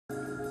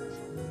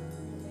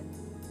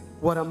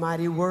What a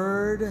mighty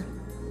word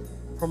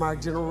from our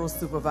General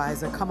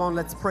Supervisor. Come on,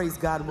 let's praise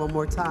God one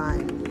more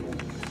time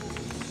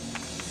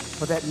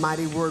for that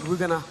mighty word. We're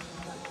going to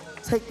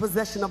take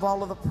possession of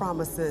all of the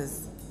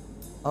promises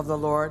of the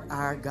Lord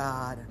our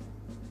God.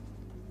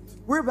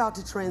 We're about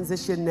to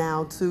transition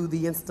now to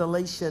the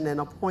installation and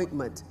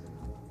appointment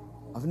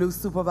of new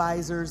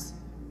supervisors,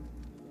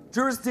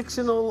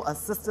 jurisdictional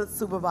assistant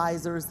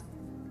supervisors,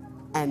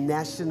 and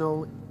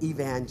national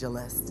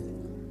evangelists.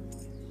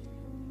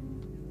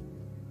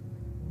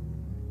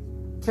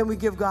 Can we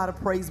give God a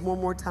praise one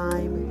more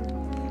time?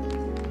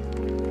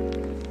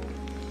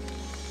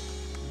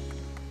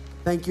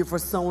 Thank you for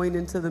sowing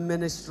into the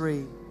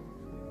ministry.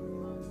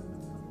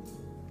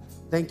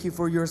 Thank you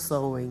for your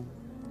sowing.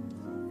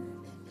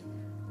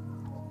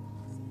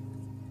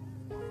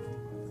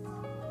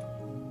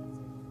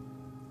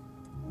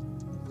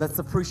 Let's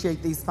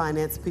appreciate these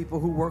finance people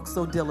who work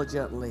so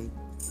diligently.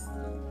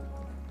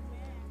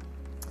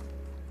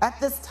 At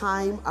this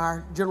time,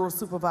 our General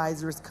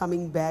Supervisor is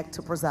coming back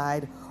to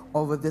preside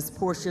over this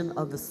portion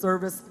of the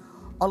service,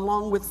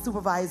 along with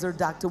Supervisor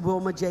Dr.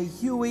 Wilma J.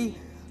 Huey,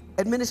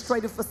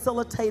 Administrative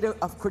Facilitator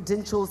of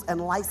Credentials and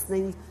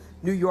Licensing,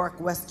 New York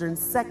Western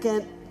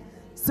 2nd,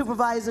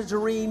 Supervisor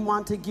Jareen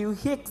Montague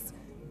Hicks,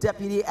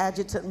 Deputy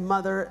Adjutant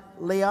Mother,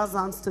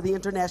 Liaisons to the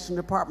International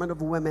Department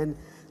of Women,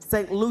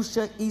 St.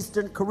 Lucia,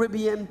 Eastern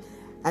Caribbean,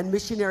 and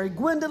Missionary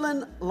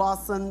Gwendolyn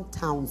Lawson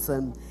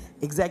Townsend,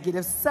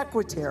 Executive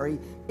Secretary,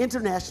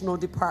 International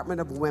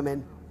Department of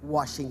Women,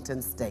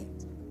 Washington State.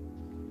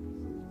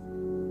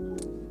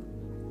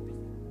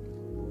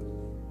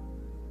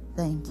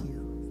 Thank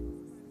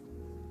you.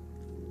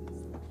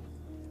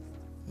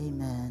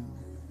 Amen.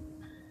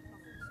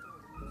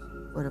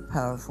 What a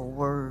powerful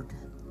word.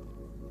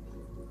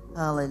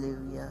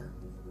 Hallelujah.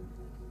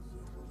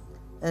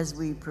 As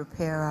we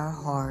prepare our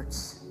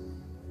hearts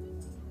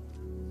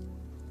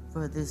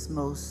for this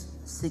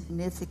most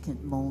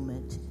significant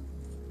moment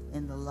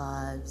in the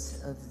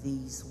lives of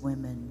these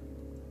women,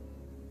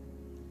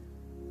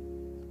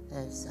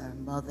 as our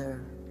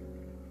mother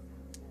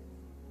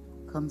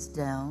comes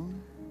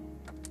down,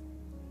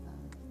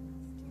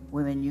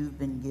 women, you've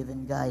been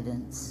given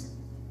guidance.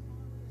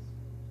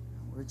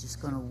 We're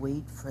just going to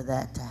wait for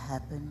that to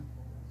happen.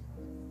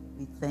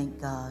 We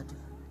thank God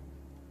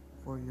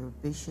for your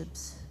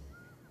bishops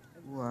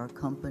who are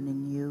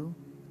accompanying you.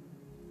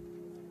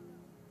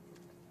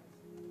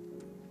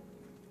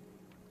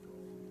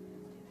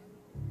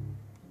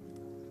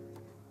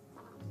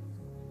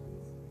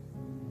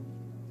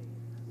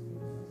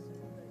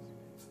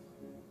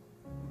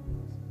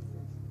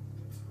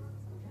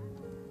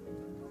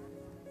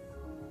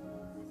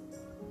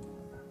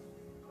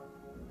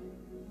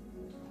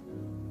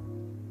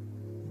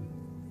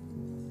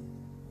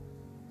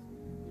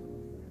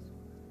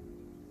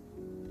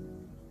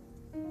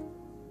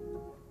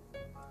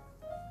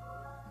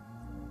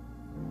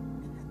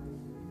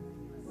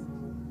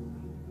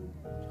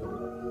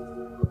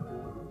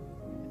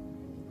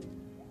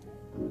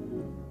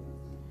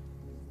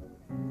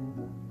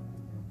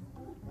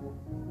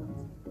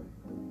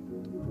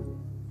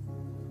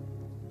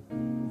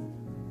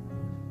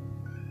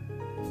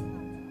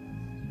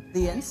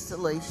 The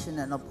installation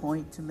and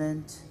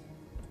appointment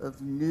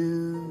of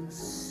new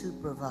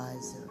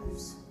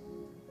supervisors.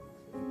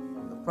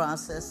 The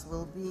process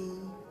will be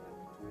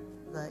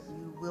that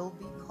you will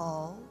be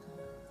called.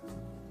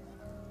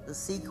 The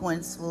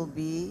sequence will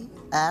be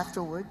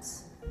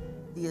afterwards,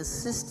 the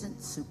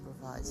assistant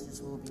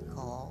supervisors will be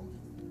called.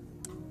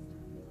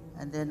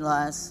 And then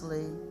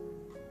lastly,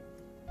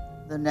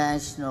 the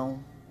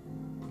national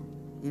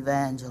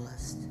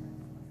evangelist.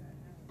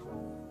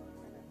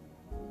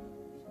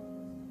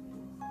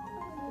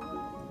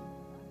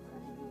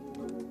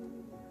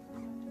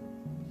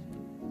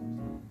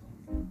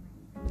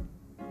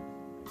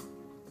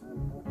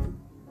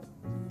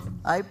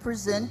 I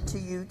present to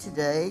you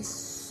today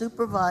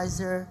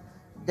Supervisor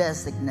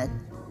Designate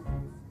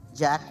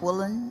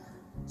Jacqueline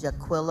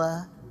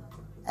Jaquilla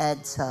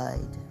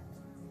Adside,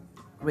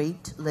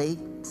 Great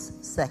Lakes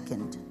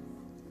 2nd.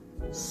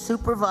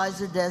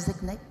 Supervisor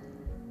Designate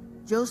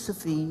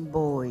Josephine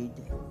Boyd,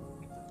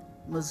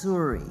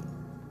 Missouri,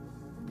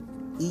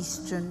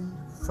 Eastern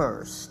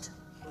 1st.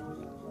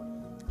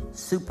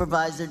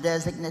 Supervisor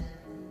Designate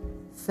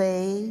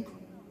Faye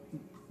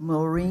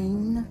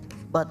Maureen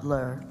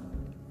Butler,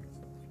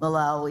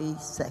 Malawi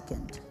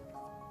 2nd.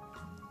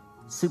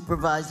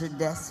 Supervisor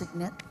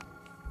Designate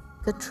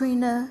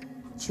Katrina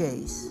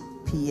Chase,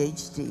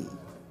 PhD,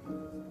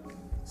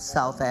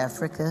 South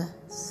Africa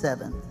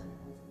 7th.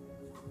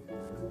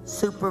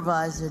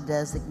 Supervisor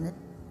Designate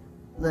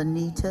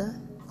Lanita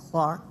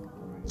Clark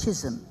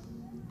Chisholm,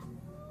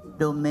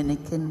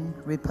 Dominican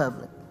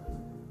Republic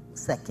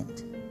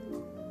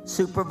 2nd.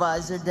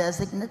 Supervisor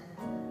Designate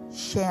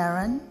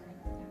Sharon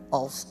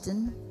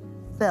Alston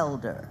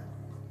Felder,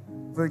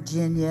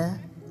 Virginia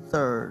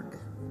 3rd.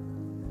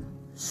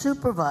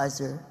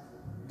 Supervisor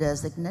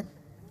Designate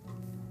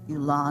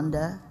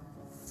Yolanda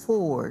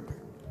Ford,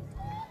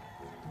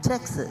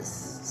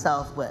 Texas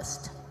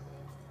Southwest.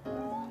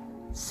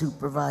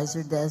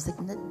 Supervisor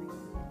Designate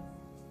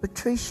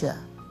Patricia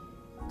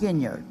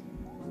Ginyard,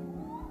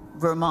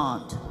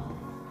 Vermont.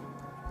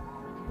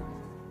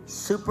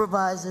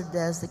 Supervisor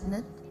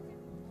Designate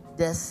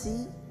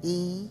Desi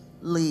E.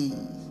 Lee,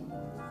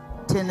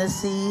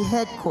 Tennessee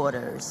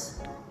Headquarters.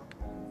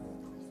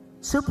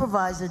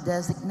 Supervisor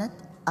Designate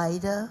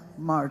Ida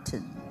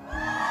Martin,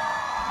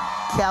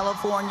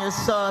 California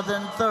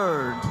Southern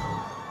 3rd.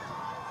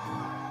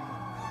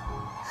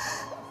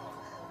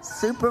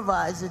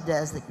 Supervisor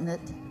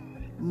Designate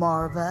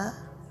Marva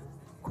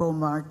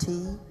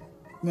Cromartie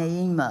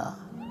Naima,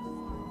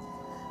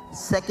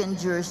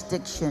 2nd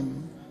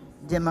Jurisdiction,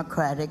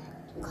 Democratic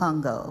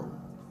Congo.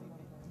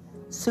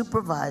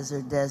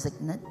 Supervisor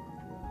Designate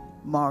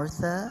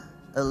Martha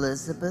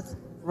Elizabeth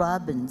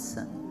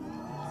Robinson,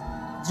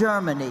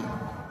 Germany.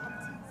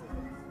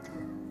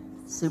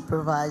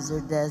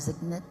 Supervisor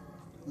Designate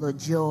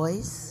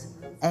LaJoyce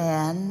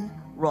Ann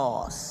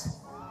Ross,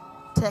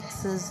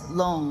 Texas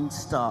Lone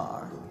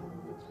Star.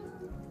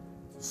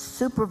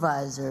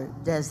 Supervisor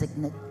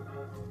Designate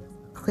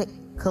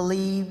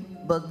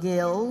Khalib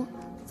Bagil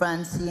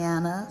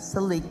Franciana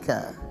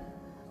Salika,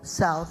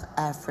 South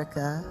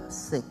Africa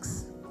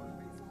 6.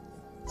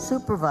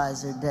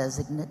 Supervisor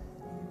Designate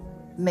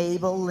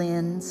Mabel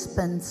Lynn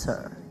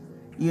Spencer,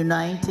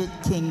 United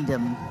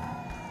Kingdom.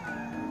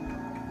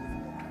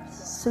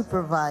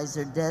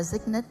 Supervisor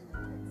Designate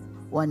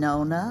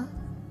Winona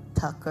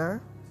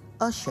Tucker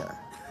Usher,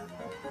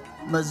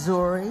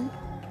 Missouri,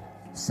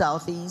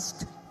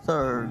 Southeast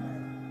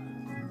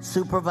 3rd.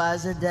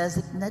 Supervisor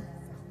Designate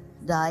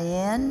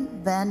Diane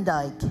Van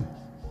Dyke,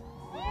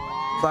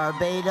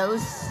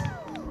 Barbados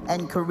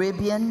and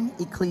Caribbean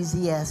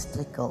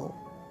Ecclesiastical.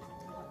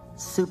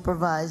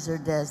 Supervisor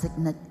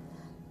Designate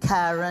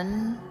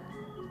Karen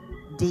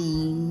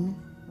Dean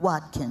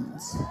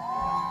Watkins,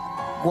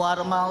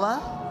 Guatemala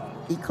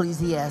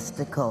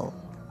Ecclesiastical.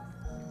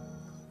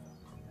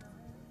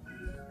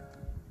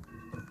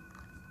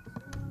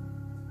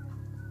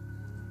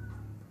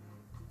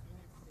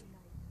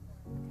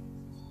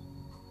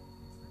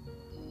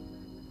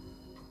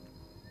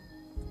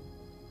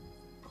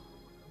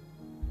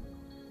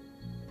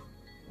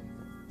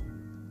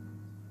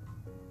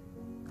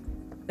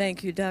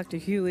 Thank you, Dr.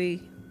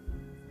 Huey.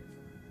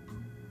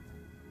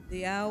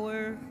 The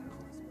hour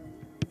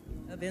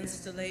of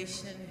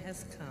installation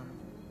has come.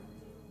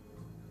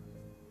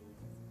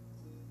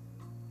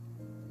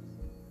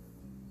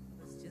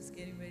 I was just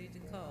getting ready to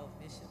call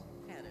Bishop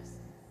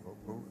Patterson.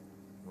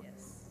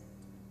 Yes.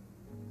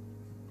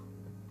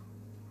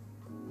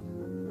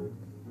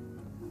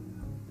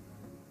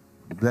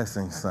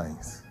 Blessings,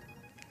 saints.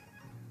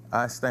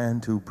 I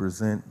stand to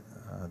present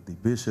the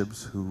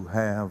bishops who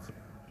have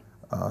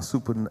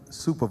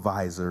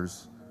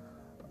supervisors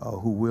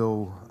who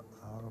will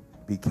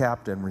be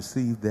capped and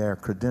receive their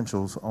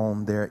credentials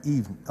on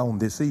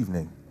this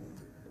evening.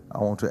 I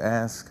want to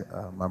ask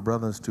my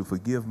brothers to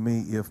forgive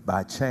me if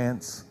by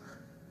chance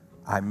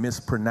I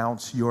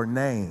mispronounce your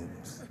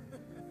names.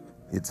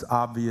 It's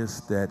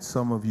obvious that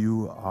some of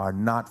you are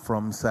not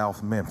from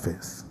South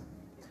Memphis.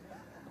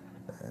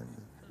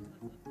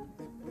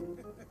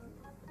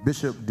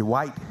 Bishop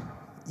Dwight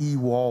E.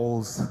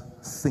 Walls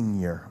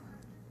Sr.,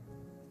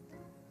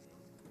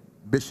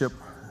 Bishop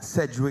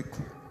Cedric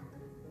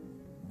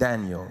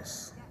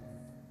Daniels,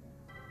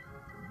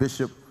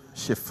 Bishop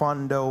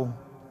Shifando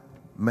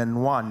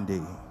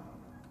Menwandi,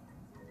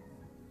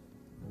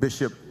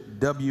 Bishop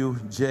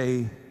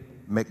W.J.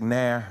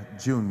 McNair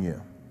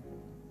Jr.,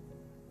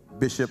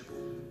 Bishop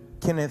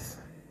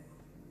Kenneth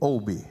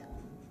Obi,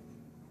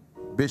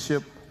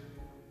 Bishop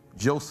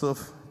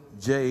Joseph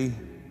J.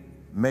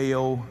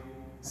 Mayo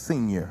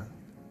Sr.,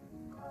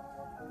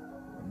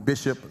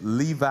 Bishop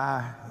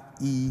Levi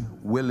E.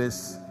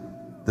 Willis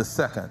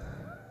II,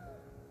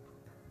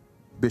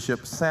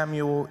 Bishop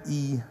Samuel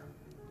E.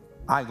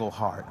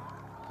 Eigelhart,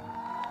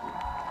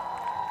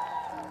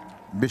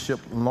 Bishop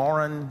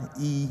Lauren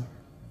E.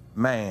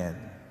 Mann,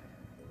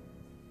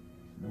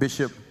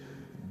 Bishop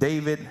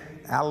David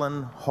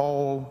Allen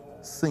Hall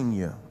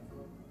Sr.,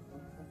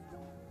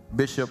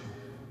 Bishop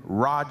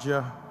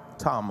Roger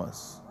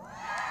Thomas,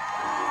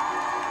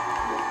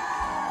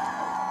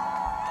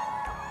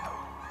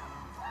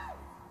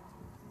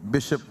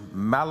 Bishop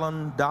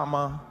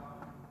Malandama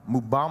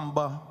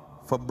Mubamba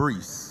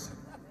Fabrice.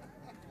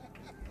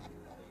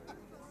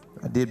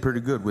 I did pretty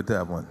good with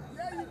that one.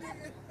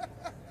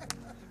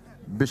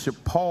 Bishop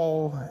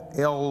Paul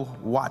L.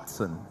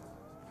 Watson,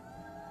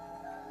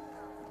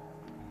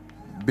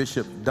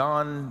 Bishop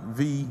Don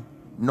V.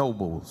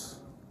 Nobles,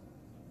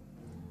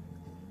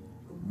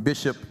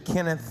 Bishop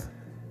Kenneth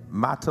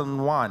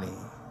Matanwani,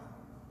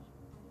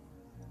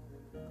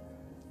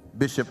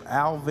 Bishop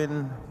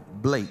Alvin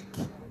Blake,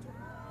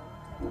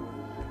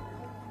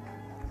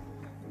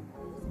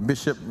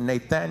 Bishop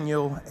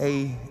Nathaniel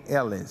A.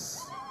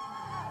 Ellis,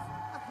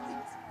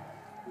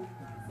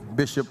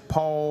 Bishop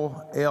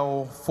Paul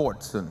L.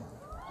 Fortson,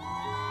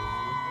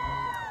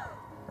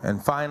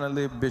 and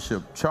finally,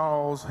 Bishop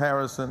Charles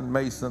Harrison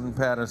Mason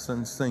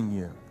Patterson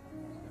Sr.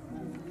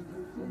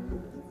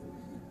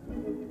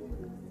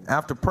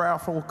 After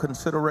prayerful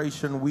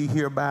consideration, we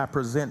hereby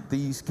present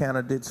these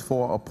candidates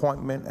for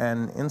appointment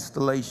and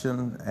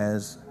installation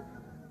as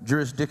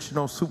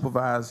jurisdictional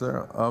supervisor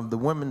of the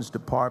women's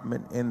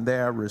department in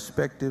their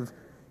respective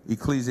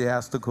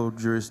ecclesiastical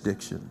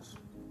jurisdictions.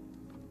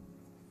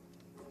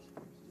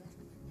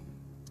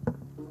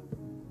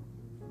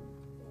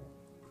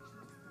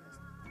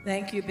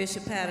 Thank you,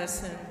 Bishop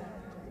Patterson.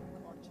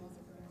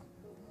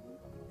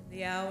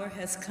 The hour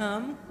has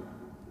come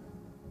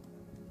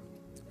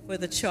for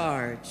the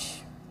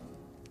charge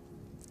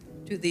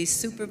to the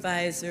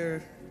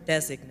supervisor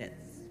designates.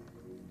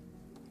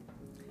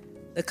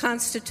 The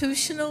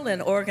constitutional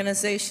and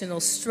organizational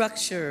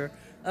structure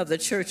of the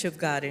Church of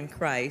God in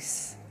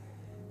Christ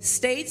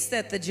states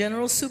that the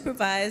general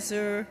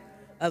supervisor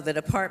of the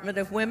Department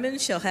of Women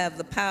shall have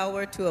the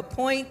power to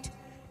appoint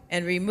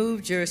and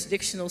remove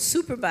jurisdictional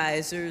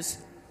supervisors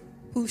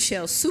who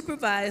shall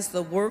supervise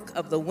the work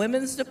of the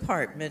women's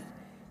department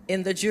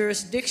in the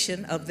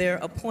jurisdiction of their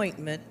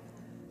appointment,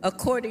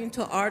 according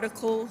to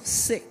Article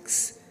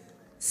 6,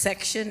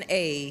 Section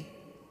A,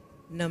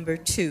 number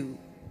 2.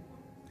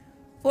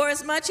 For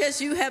as much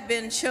as you have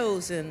been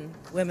chosen,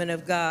 women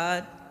of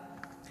God,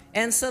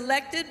 and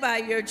selected by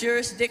your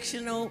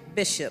jurisdictional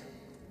bishop,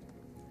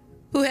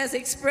 who has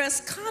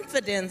expressed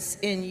confidence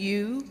in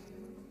you,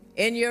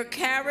 in your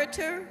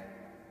character,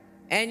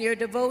 and your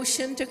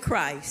devotion to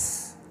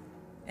Christ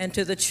and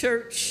to the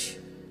church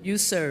you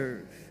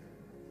serve,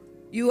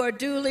 you are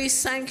duly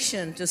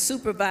sanctioned to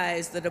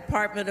supervise the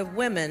Department of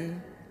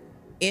Women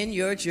in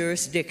your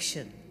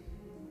jurisdiction.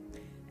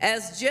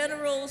 As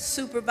General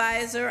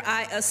Supervisor,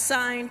 I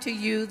assign to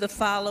you the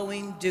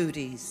following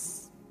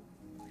duties: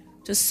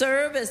 to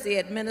serve as the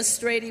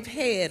administrative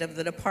head of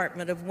the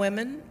Department of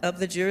Women of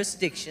the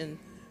jurisdiction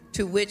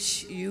to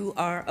which you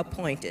are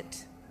appointed,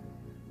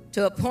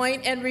 to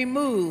appoint and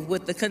remove,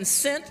 with the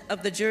consent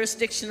of the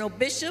jurisdictional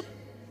bishop,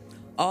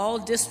 all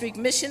district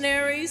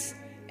missionaries,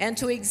 and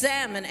to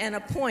examine and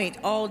appoint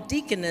all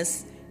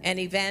deaconess and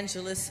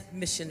evangelist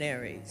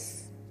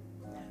missionaries,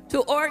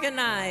 to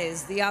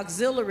organize the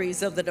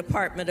auxiliaries of the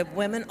Department of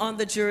Women on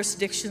the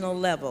jurisdictional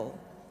level,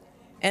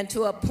 and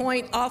to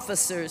appoint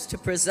officers to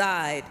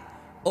preside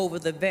over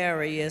the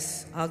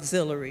various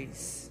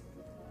auxiliaries,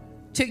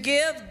 to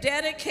give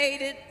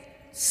dedicated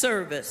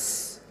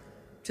service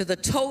to the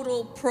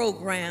total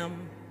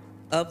program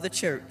of the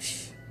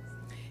church,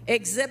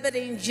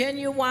 exhibiting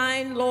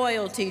genuine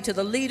loyalty to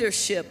the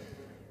leadership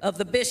of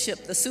the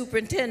bishop, the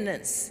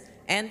superintendents,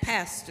 and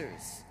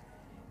pastors,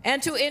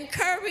 and to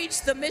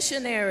encourage the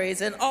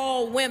missionaries and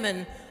all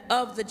women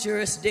of the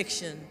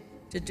jurisdiction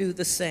to do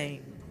the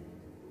same,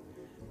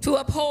 to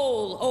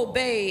uphold,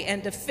 obey,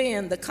 and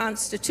defend the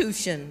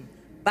Constitution,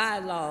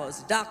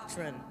 bylaws,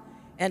 doctrine,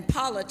 and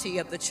polity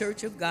of the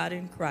Church of God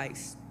in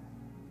Christ,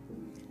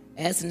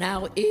 as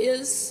now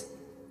is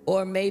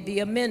or may be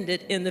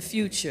amended in the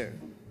future,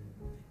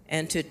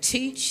 and to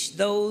teach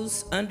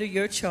those under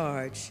your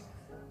charge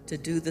to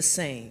do the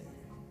same.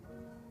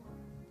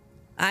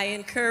 I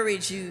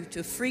encourage you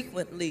to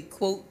frequently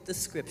quote the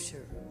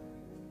scripture,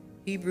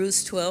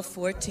 Hebrews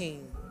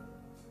 12:14,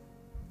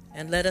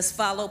 and let us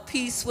follow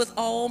peace with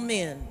all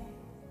men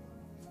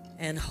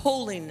and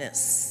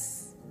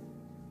holiness.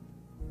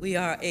 We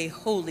are a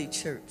holy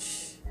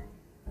church,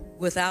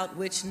 without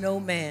which no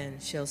man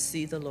shall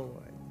see the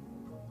Lord.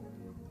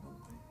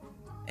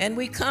 And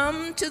we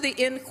come to the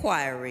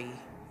inquiry.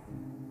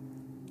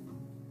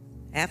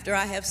 After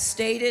I have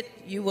stated,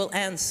 you will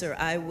answer,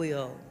 I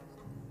will.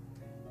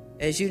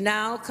 As you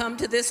now come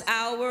to this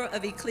hour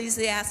of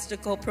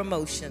ecclesiastical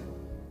promotion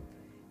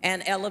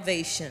and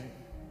elevation,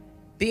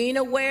 being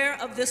aware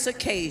of this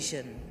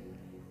occasion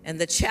and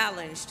the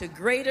challenge to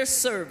greater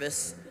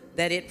service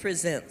that it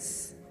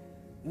presents,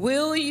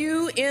 will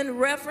you, in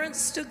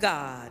reverence to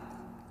God,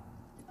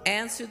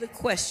 answer the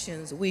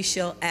questions we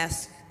shall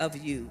ask of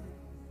you?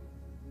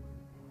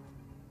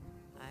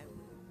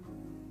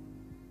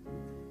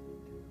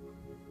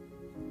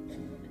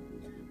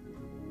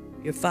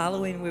 Your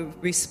following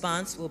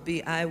response will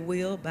be, I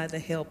will, by the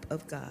help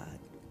of God.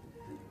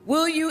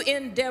 Will you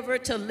endeavor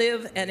to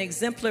live an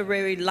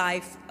exemplary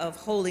life of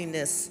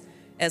holiness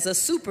as a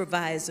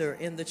supervisor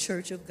in the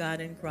Church of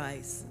God in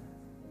Christ?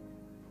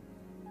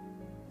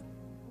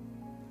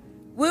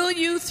 Will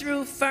you,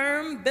 through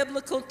firm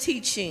biblical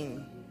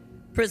teaching,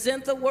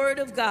 present the Word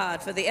of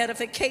God for the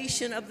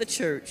edification of the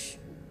church,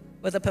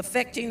 for the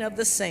perfecting of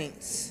the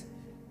saints,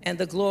 and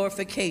the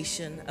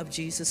glorification of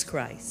Jesus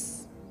Christ?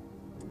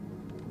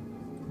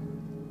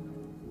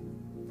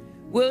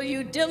 Will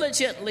you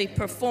diligently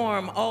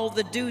perform all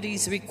the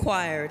duties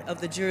required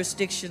of the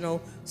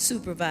jurisdictional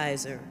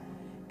supervisor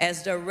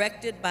as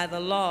directed by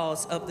the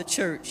laws of the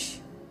church,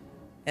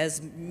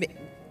 as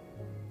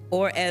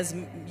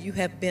you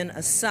have been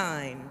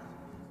assigned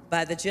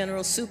by the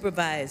general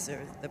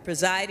supervisor, the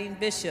presiding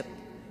bishop,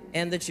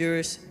 and the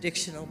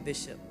jurisdictional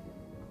bishop?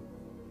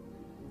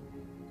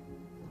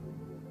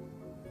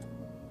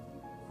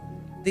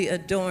 The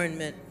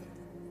adornment.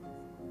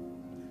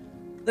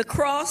 The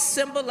cross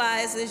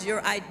symbolizes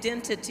your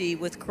identity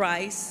with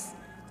Christ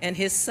and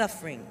his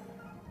suffering.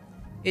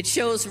 It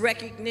shows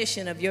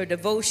recognition of your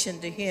devotion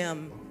to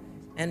him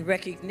and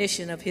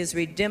recognition of his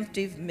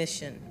redemptive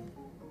mission.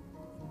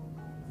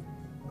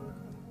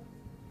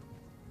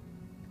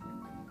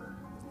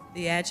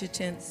 The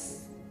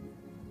adjutants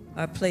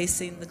are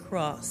placing the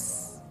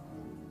cross.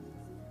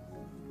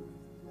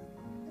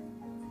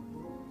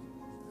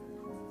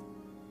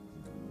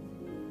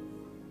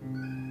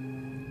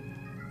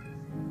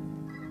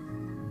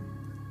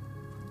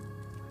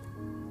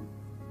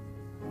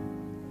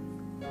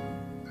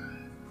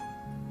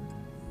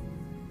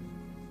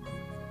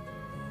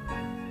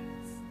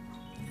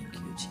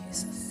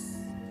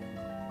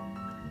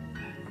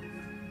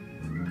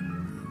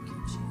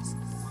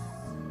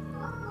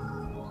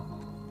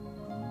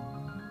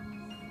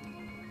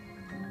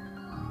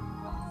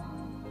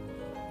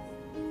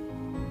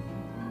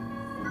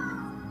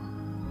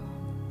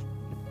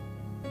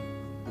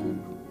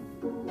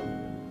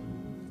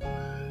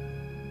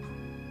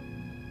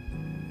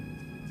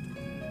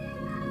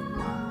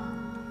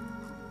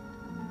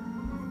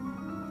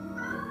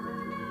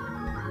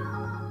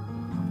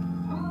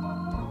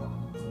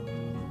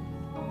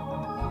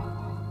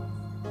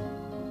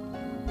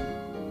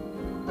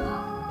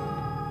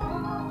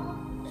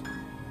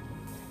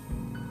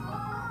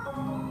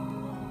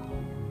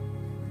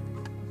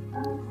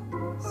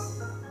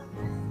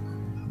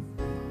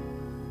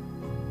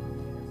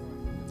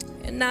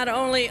 Not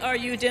only are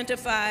you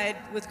identified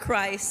with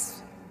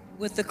Christ,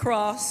 with the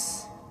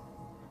cross,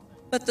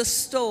 but the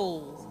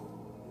stole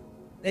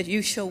that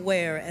you shall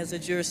wear as a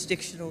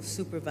jurisdictional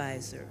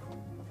supervisor.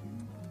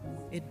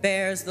 It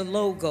bears the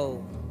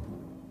logo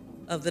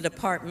of the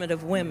Department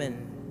of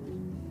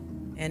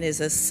Women and is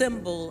a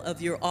symbol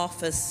of your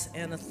office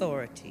and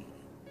authority.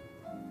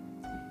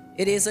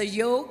 It is a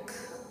yoke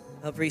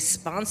of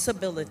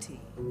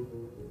responsibility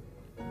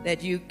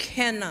that you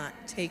cannot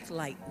take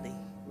lightly.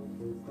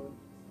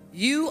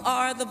 You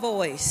are the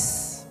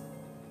voice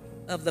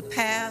of the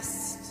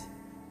past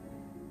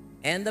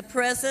and the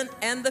present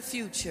and the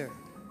future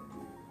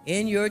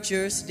in your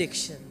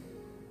jurisdiction,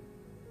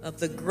 of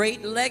the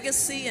great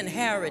legacy and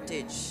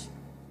heritage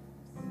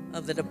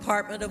of the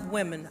Department of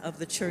Women of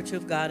the Church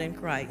of God in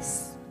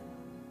Christ.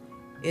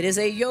 It is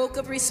a yoke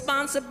of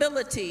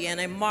responsibility and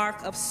a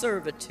mark of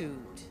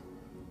servitude.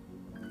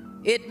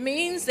 It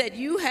means that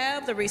you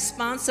have the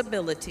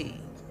responsibility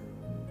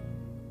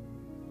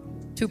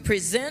to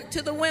present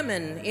to the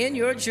women in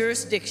your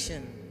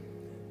jurisdiction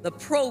the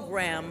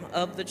program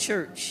of the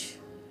church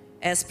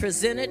as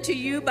presented to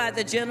you by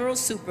the General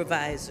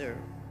Supervisor,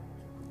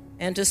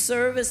 and to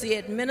serve as the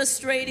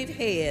administrative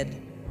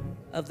head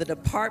of the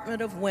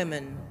Department of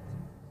Women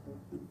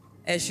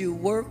as you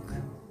work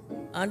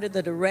under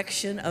the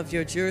direction of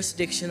your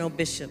jurisdictional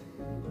bishop.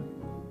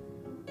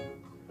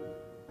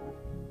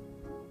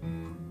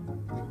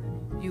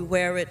 You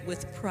wear it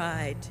with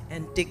pride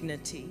and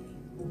dignity.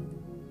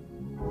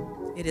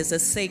 It is a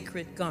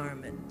sacred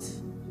garment.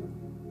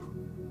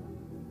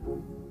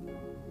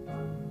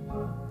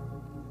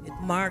 It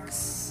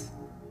marks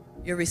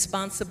your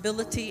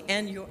responsibility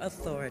and your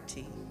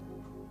authority.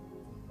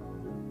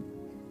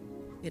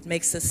 It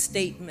makes a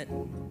statement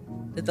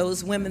to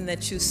those women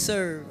that you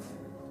serve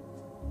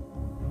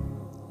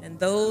and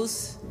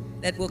those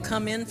that will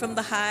come in from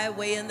the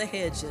highway and the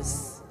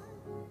hedges,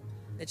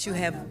 that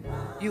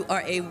you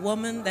are a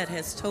woman that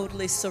has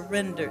totally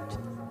surrendered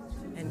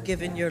and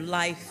given your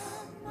life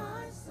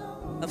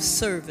of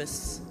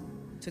service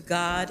to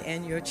God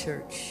and your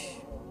church.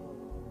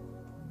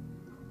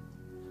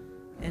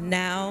 And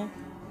now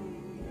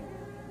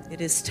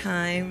it is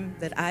time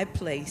that I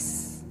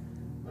place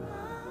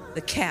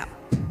the cap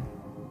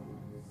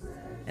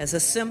as a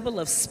symbol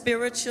of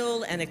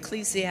spiritual and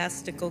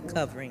ecclesiastical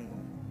covering,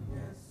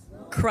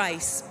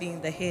 Christ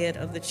being the head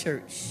of the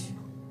church.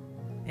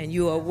 And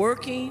you are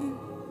working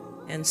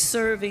and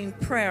serving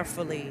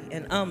prayerfully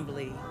and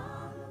humbly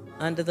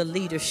under the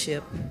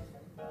leadership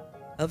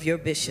of your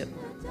bishop.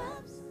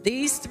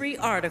 These three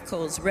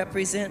articles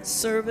represent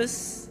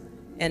service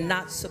and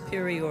not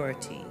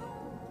superiority.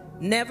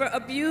 Never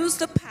abuse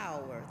the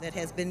power that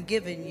has been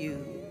given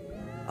you.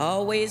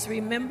 Always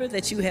remember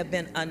that you have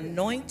been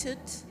anointed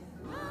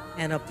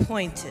and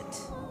appointed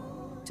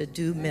to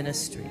do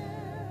ministry.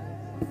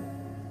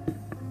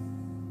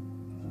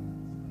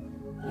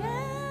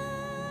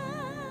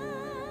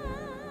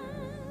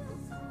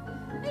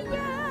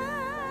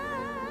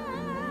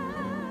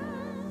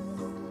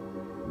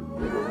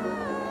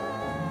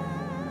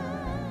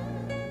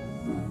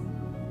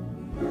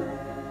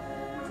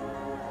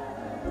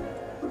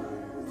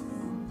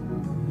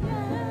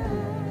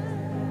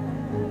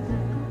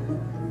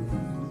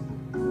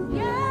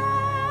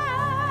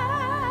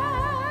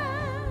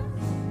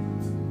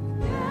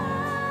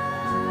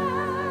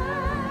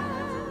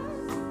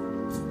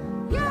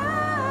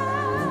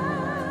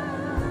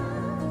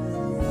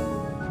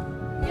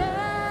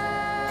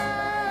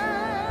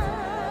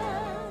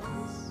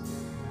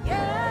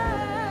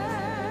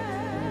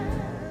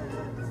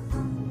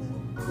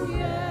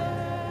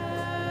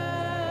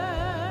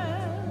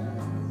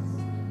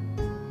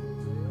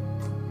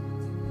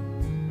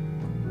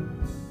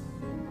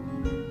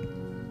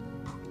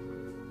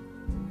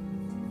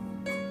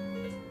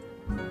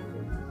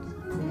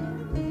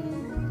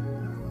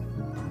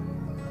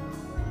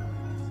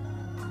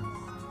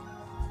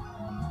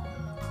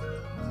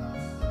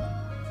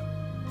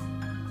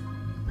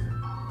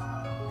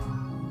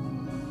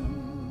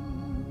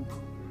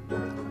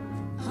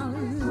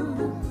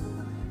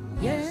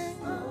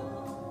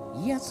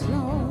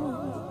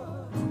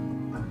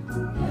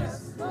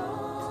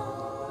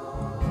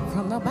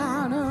 the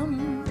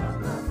bottom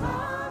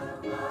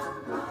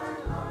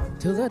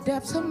to the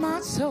depths of my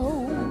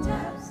soul.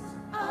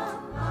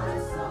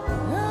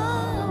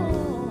 Oh,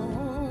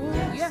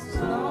 yes,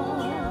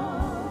 Lord.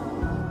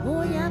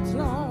 Oh, yes,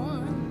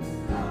 Lord.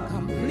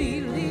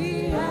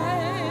 Completely,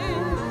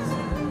 yes.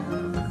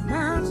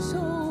 My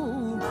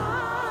soul.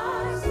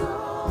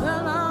 The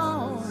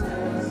Lord.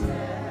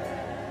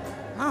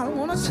 I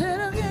want to say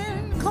it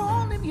again.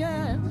 Call him,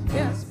 yes.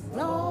 Yes,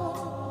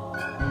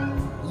 Lord.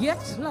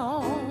 Yes,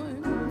 Lord.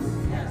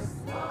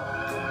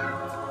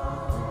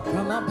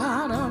 From the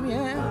bottom,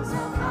 yes,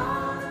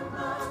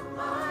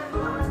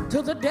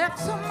 to the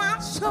depths of my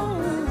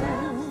soul.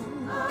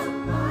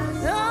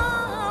 Oh,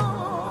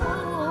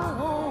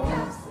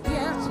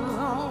 yes,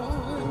 Lord.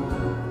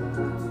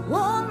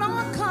 Oh,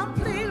 Lord,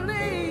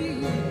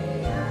 completely.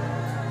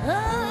 Oh,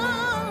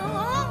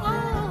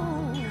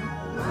 Lord.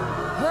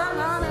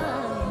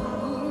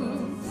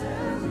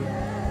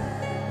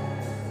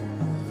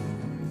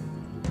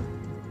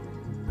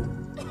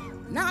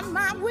 Not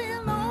my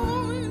will, Lord.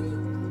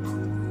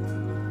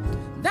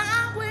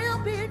 Thy will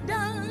be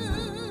done.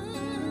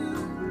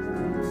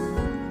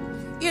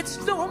 It's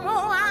no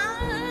more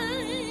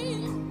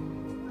I,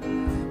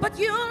 but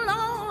you,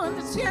 Lord,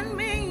 that's in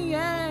me.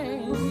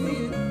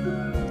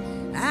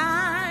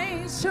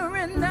 I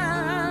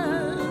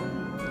surrender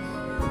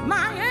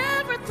my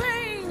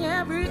everything,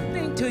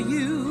 everything to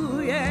you.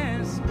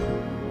 Yes,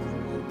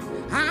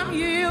 I'm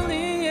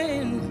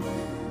yielding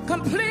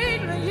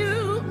completely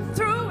you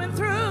through and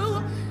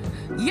through.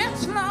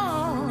 Yes,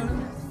 Lord.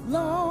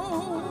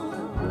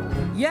 Lord,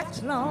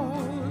 yes,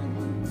 Lord,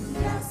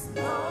 yes,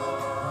 Lord.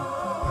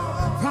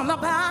 From the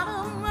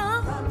bottom of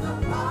my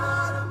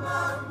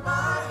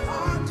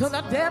heart to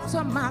the depths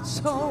of my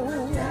soul.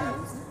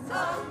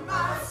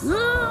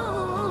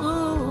 Ooh,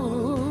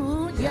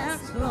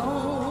 yes,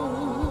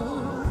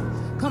 Lord,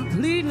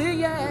 completely,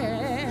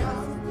 yes.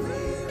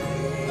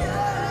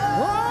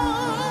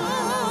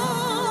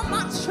 Oh,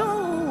 my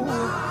soul,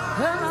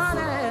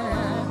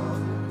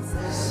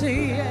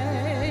 see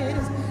it.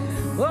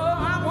 Oh,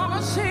 I want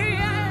to see it.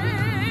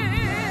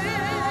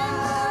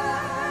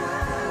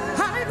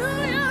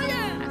 Hallelujah,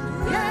 yeah.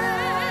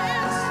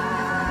 Yes.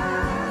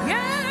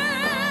 Yeah,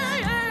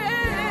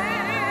 yeah.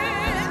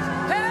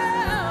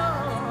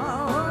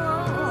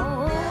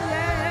 Oh,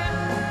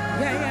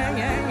 yeah. Yeah, yeah,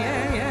 yeah,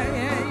 yeah,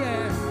 yeah,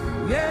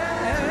 yeah,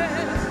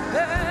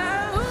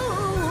 yeah. Ooh.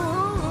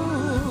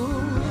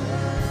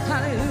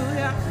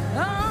 Hallelujah.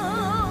 Oh.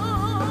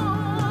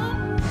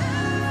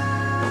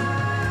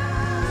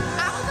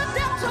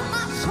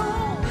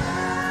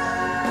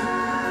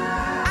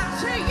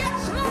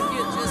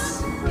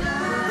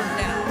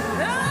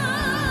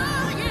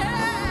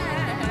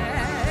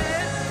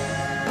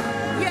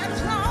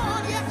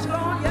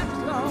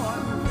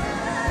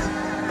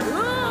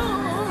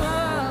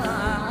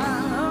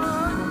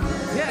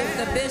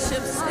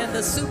 And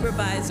the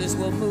supervisors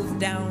will move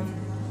down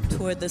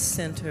toward the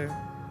center.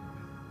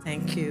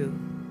 Thank you.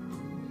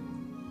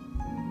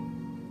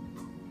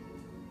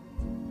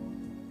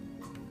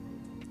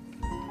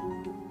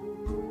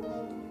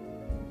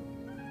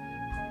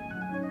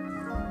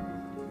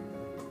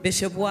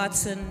 Bishop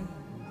Watson,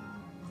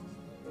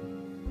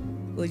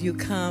 will you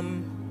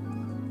come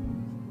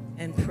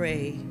and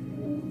pray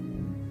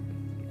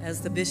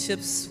as the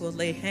bishops will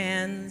lay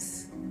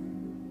hands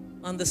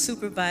on the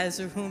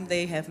supervisor whom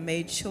they have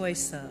made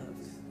choice of.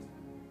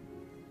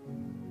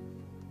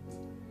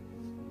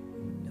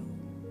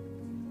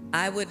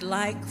 I would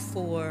like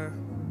for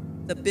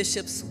the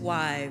bishops'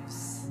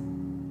 wives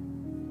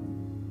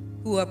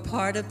who are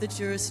part of the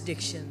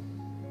jurisdiction,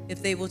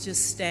 if they will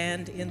just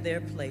stand in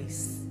their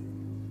place.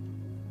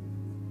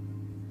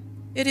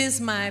 It is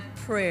my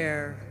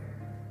prayer,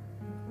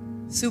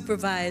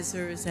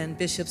 supervisors and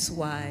bishops'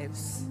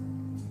 wives,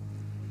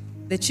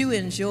 that you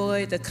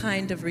enjoy the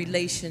kind of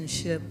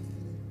relationship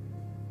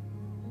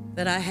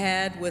that I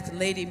had with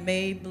Lady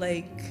May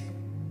Blake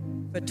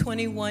for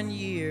 21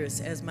 years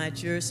as my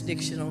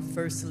jurisdictional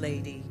First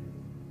Lady.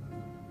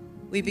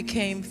 We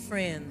became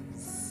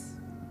friends.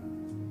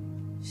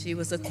 She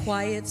was a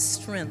quiet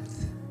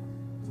strength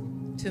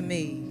to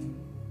me.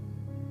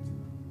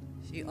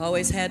 She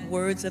always had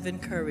words of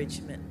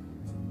encouragement.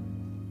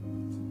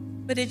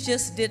 But it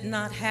just did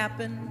not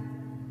happen.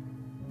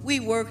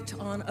 We worked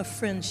on a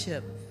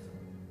friendship.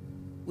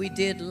 We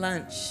did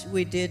lunch,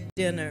 we did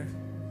dinner,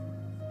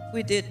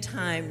 we did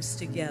times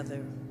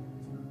together.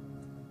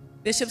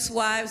 Bishops'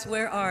 wives,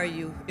 where are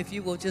you? If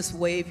you will just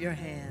wave your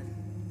hand.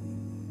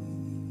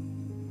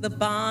 The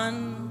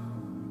bond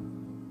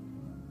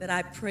that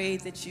I pray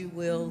that you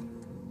will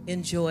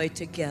enjoy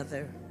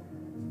together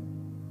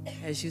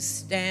as you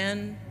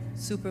stand,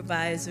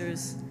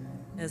 supervisors,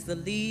 as the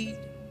lead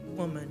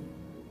woman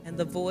and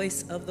the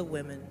voice of the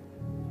women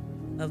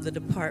of the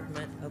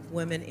Department of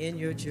Women in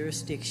your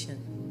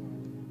jurisdiction.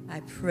 I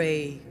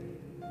pray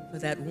for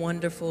that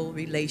wonderful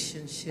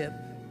relationship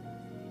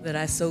that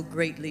I so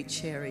greatly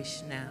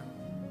cherish now.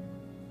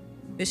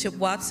 Bishop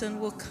Watson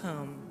will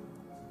come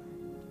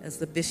as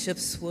the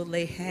bishops will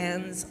lay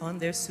hands on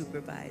their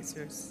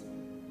supervisors.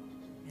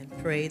 and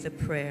pray the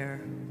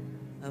prayer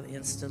of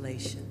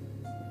installation.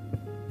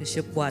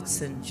 Bishop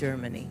Watson,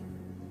 Germany.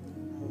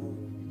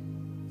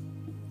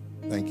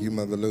 Thank you,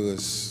 Mother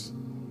Lewis.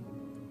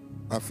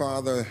 Our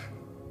Father,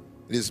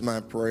 it is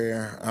my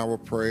prayer, our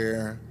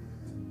prayer,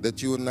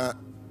 that you will not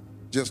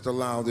just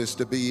allow this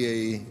to be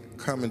a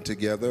coming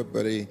together,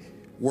 but a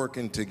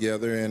working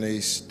together and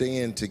a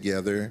staying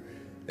together,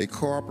 a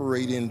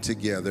cooperating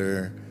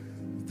together,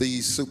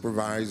 these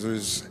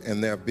supervisors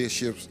and their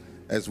bishops,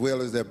 as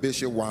well as their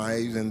bishop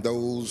wives and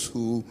those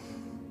who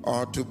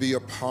are to be a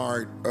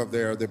part of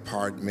their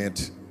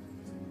department.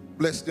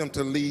 Bless them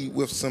to lead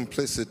with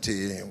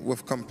simplicity,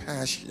 with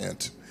compassion,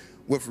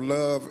 with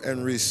love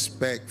and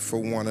respect for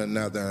one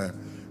another.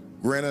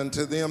 Grant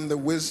unto them the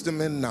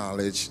wisdom and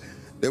knowledge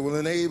that will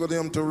enable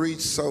them to reach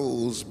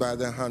souls by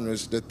the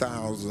hundreds, the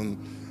thousands,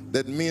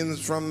 that men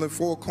from the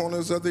four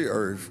corners of the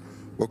earth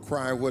will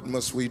cry, what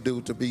must we do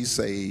to be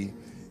saved?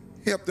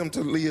 Help them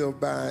to live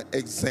by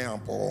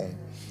example.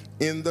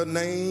 In the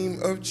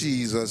name of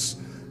Jesus,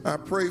 I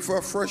pray for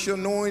a fresh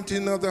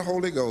anointing of the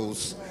Holy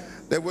Ghost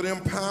that would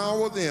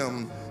empower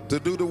them to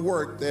do the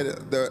work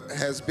that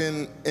has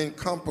been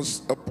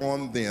encompassed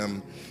upon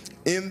them.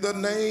 In the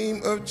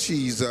name of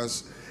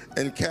Jesus,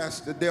 and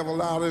cast the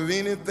devil out of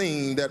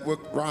anything that would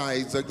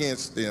rise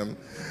against them.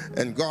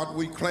 And God,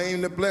 we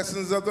claim the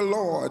blessings of the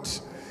Lord,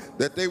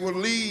 that they will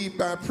lead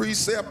by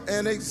precept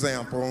and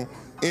example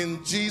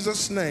in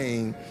Jesus'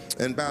 name.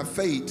 And by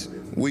faith,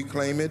 we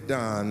claim it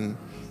done.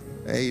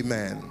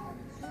 Amen.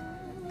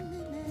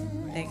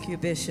 Thank you,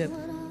 Bishop.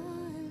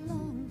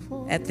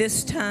 At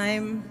this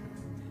time,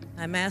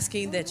 I'm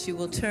asking that you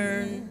will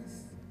turn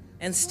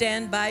and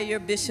stand by your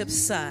bishop's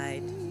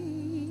side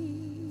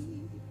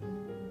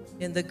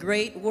in the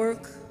great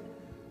work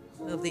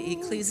of the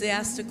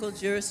ecclesiastical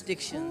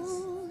jurisdictions.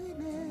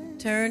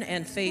 Turn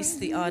and face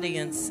the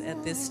audience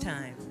at this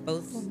time,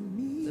 both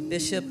the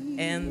bishop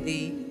and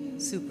the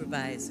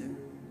supervisor.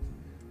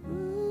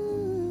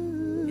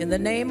 In the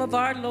name of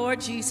our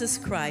Lord Jesus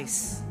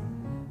Christ,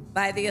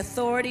 by the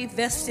authority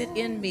vested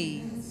in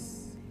me,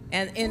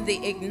 and in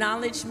the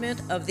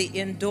acknowledgement of the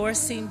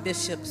endorsing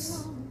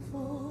bishops,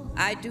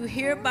 I do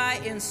hereby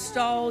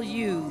install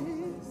you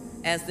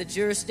as the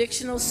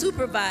jurisdictional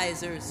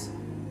supervisors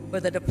for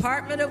the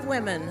Department of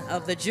Women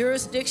of the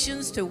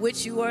jurisdictions to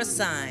which you are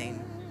assigned.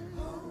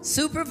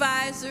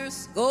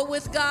 Supervisors, go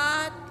with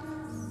God,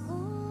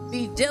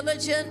 be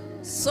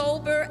diligent,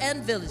 sober,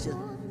 and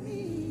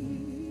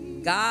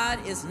vigilant.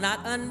 God is not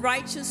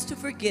unrighteous to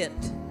forget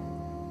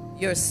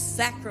your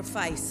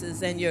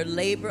sacrifices and your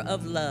labor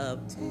of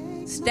love.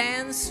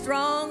 Stand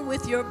strong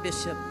with your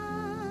bishop.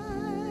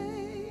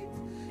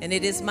 And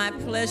it is my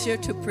pleasure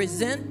to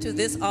present to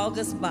this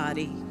august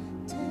body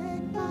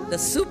the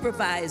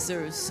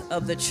supervisors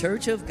of the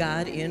Church of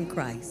God in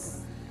Christ.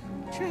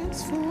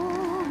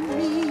 Transform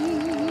me,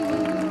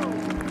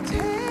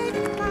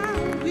 take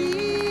my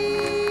will,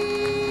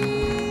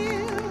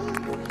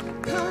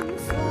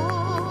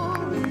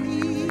 conform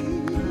me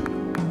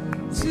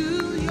to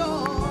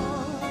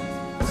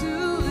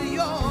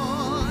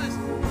yours.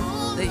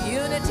 The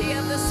unity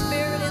of the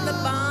Spirit in the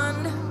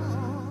bond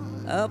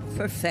of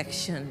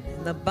perfection,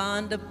 the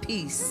bond of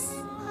peace.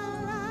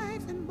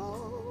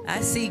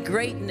 I see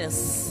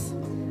greatness.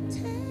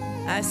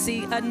 I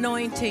see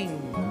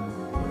anointing.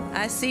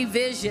 I see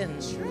vision.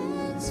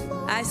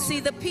 I see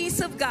the peace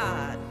of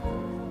God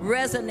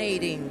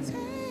resonating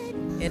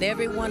in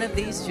every one of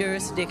these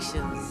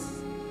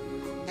jurisdictions.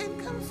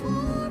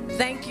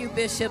 Thank you,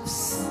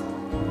 bishops,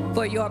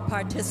 for your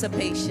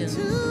participation.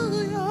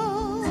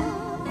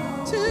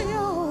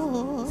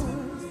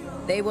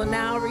 They will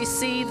now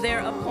receive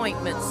their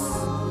appointments.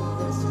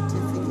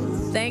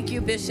 Thank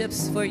you,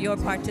 bishops, for your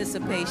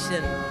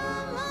participation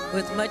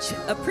with much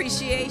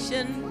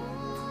appreciation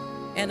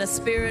and a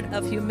spirit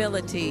of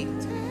humility.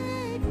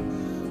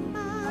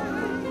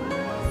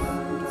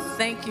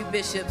 Thank you,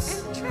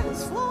 bishops.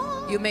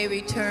 You may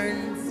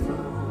return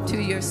to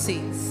your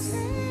seats.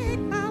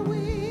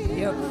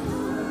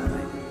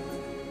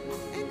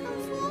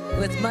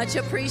 With much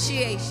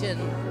appreciation,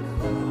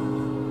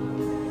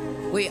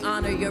 we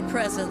honor your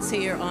presence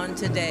here on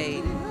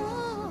today.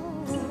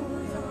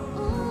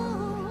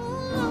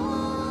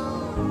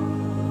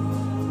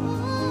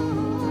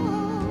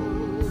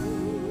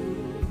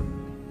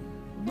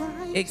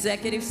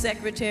 Executive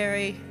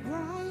Secretary,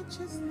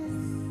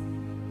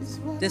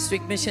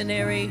 District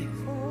Missionary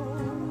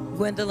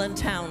Gwendolyn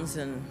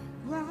Townsend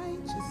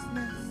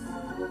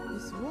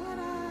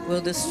will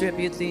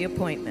distribute the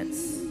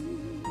appointments.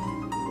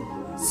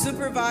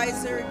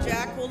 Supervisor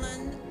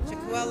Jacqueline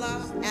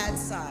Chiquella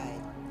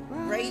Adside,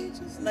 Great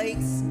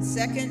Lakes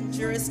 2nd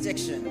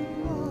Jurisdiction.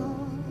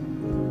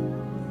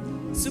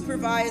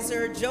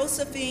 Supervisor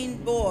Josephine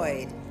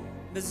Boyd,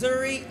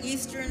 Missouri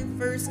Eastern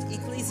 1st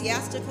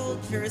Ecclesiastical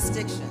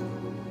Jurisdiction.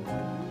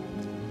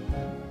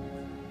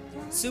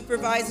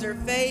 Supervisor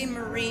Faye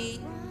Marie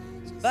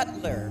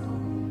Butler,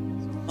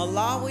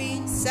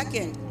 Malawi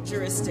 2nd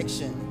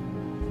Jurisdiction.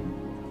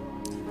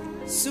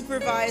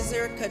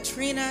 Supervisor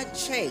Katrina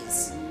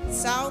Chase,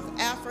 South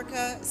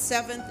Africa,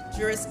 7th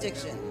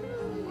Jurisdiction.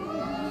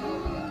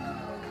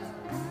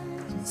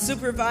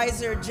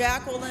 Supervisor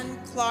Jacqueline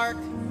Clark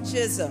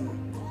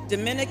Chisholm,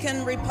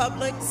 Dominican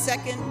Republic,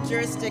 2nd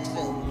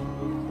Jurisdiction.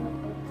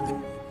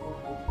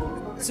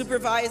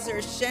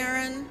 Supervisor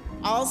Sharon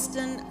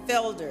Alston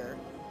Felder,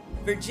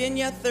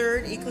 Virginia,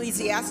 3rd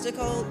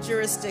Ecclesiastical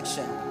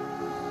Jurisdiction.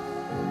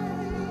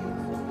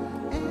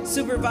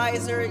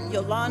 Supervisor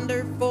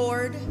Yolanda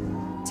Ford,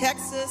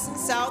 Texas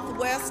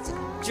Southwest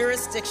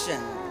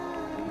Jurisdiction.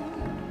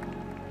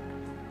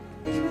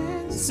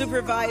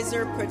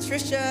 Supervisor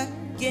Patricia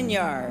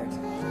Ginyard,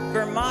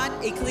 Vermont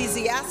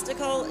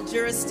Ecclesiastical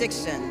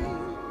Jurisdiction.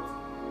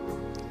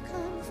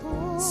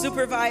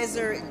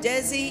 Supervisor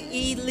Desi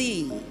E.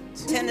 Lee,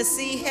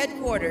 Tennessee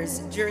Headquarters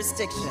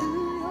Jurisdiction.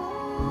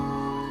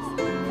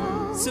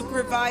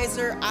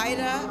 Supervisor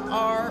Ida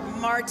R.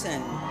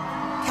 Martin,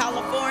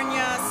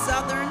 California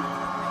Southern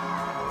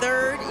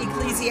 3rd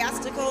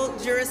Ecclesiastical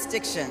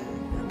Jurisdiction.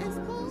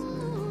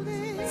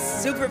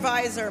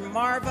 Supervisor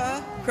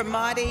Marva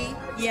Kramati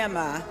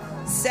Yema,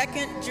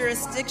 2nd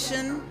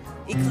Jurisdiction,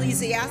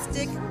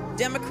 Ecclesiastic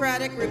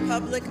Democratic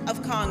Republic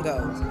of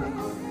Congo.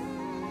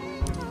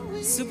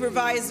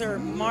 Supervisor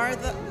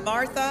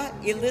Martha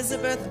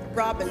Elizabeth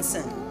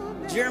Robinson,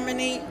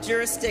 Germany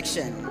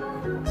Jurisdiction.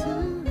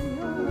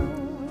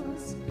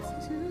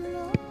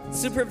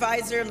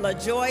 Supervisor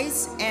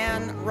LaJoyce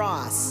Ann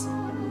Ross,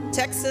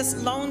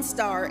 Texas Lone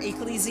Star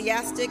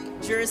Ecclesiastic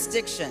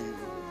Jurisdiction.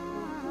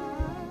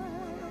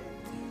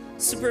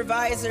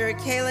 Supervisor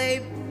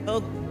Caleb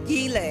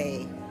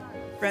Ogile,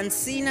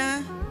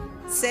 Francina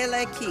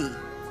Seleki,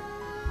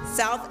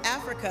 South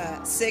Africa,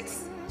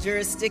 6th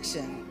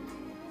Jurisdiction.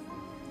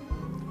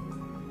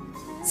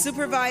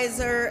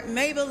 Supervisor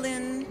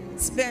Maybelline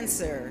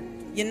Spencer,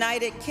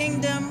 United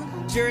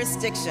Kingdom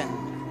Jurisdiction.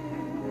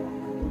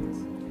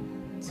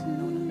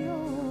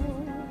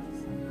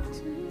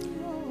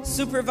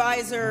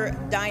 Supervisor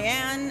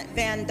Diane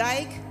Van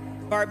Dyke,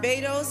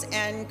 Barbados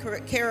and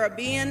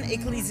Caribbean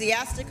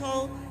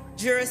Ecclesiastical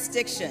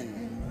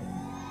Jurisdiction.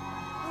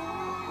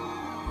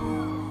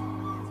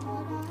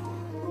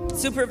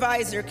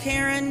 Supervisor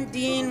Karen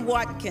Dean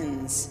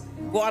Watkins,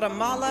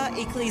 Guatemala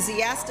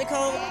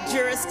Ecclesiastical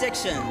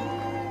Jurisdiction.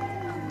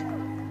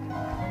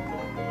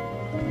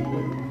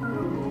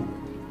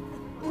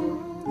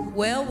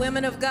 Well,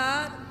 women of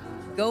God,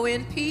 go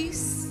in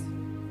peace.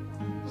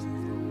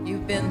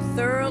 You've been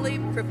thoroughly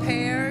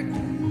prepared.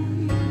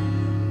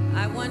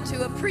 I want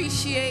to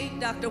appreciate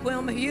Dr.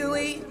 Wilma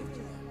Huey,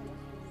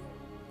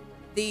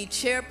 the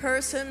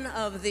chairperson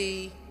of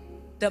the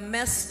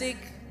Domestic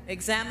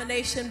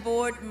Examination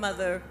Board,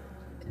 Mother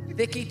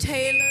Vicki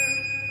Taylor,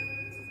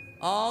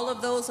 all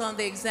of those on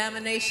the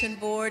examination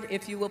board,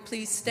 if you will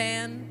please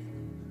stand,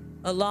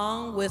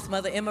 along with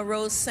Mother Emma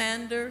Rose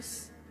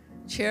Sanders,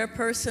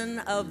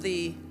 chairperson of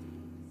the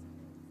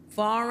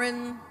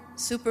Foreign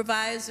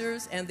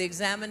Supervisors and the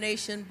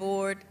Examination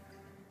Board.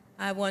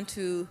 I want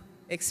to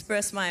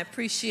express my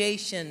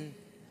appreciation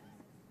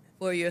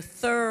for your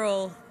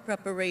thorough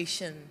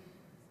preparation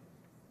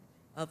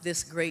of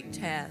this great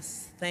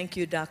task. Thank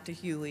you, Dr.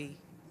 Huey.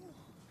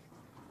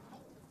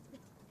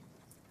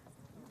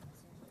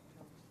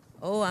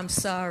 Oh, I'm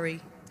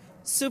sorry.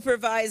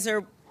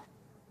 Supervisor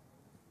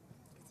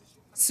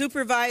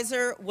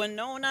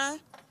Winona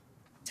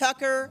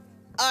Tucker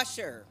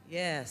Usher.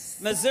 Yes.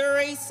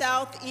 Missouri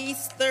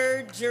Southeast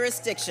 3rd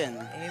Jurisdiction.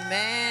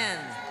 Amen.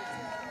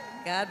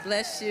 God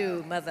bless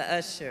you, Mother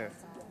Usher.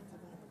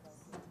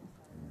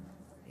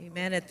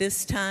 Amen. At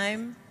this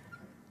time,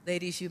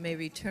 ladies, you may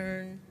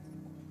return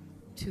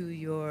to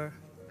your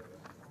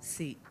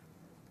seat.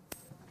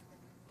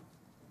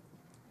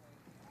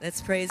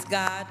 Let's praise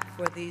God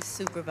for these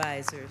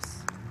supervisors.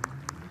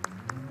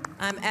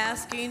 I'm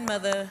asking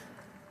Mother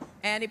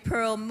Annie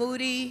Pearl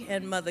Moody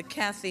and Mother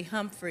Kathy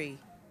Humphrey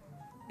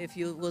if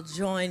you will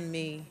join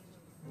me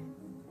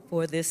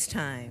for this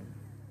time.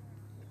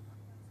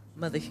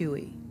 Mother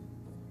Huey.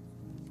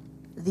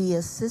 The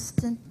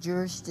Assistant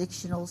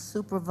Jurisdictional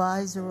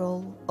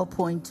Supervisoral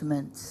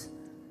Appointments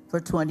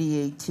for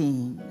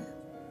 2018.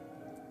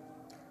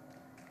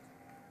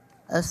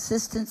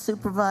 Assistant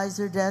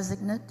Supervisor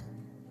Designate,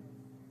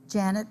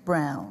 Janet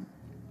Brown,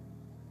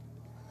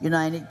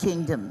 United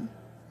Kingdom.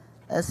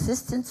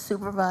 Assistant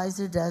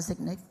Supervisor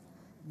Designate,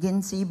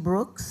 Ginsey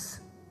Brooks,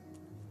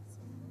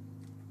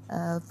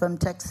 from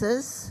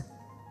Texas,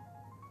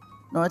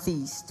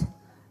 Northeast.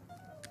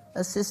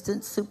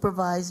 Assistant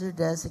Supervisor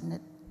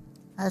Designate,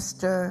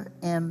 Esther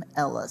M.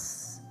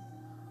 Ellis,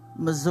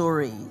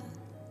 Missouri,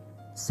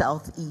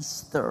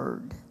 Southeast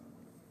 3rd.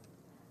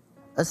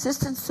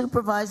 Assistant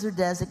Supervisor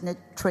Designate,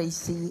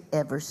 Tracy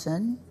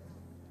Everson,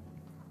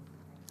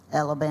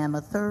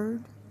 Alabama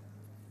 3rd.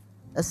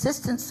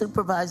 Assistant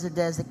Supervisor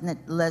Designate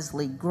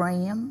Leslie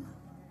Graham,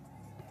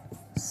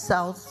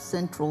 South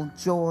Central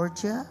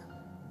Georgia.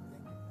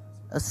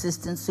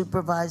 Assistant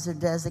Supervisor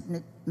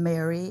Designate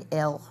Mary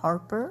L.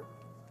 Harper,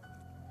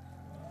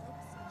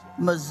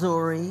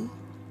 Missouri,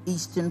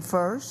 Eastern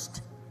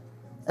 1st.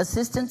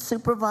 Assistant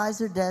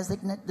Supervisor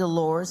Designate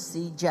Dolores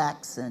C.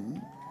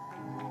 Jackson,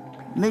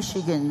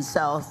 Michigan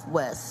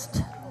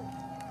Southwest.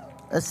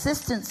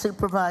 Assistant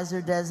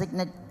Supervisor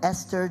Designate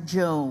Esther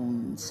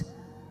Jones,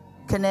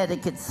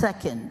 Connecticut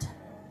 2nd.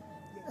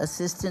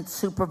 Assistant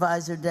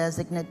Supervisor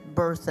Designate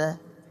Bertha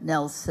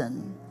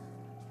Nelson,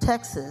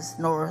 Texas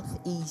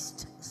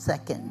Northeast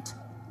 2nd.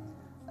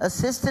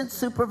 Assistant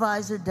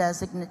Supervisor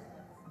Designate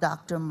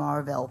Dr.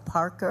 Marvell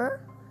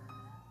Parker,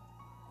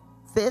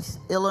 5th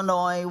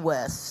Illinois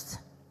West.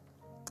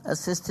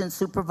 Assistant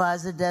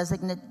Supervisor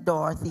Designate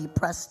Dorothy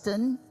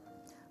Preston,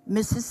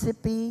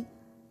 Mississippi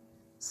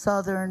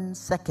Southern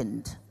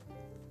 2nd.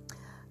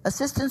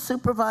 Assistant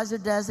Supervisor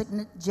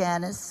Designate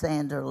Janice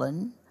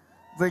Sanderlin,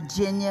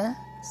 Virginia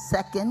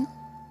 2nd.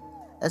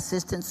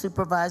 Assistant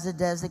Supervisor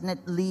Designate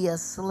Leah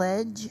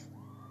Sledge,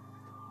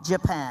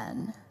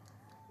 Japan.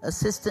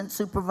 Assistant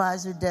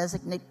Supervisor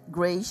Designate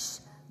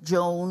Grace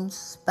Jones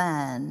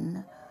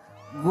Span,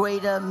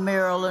 Greater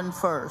Maryland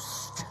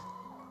 1st.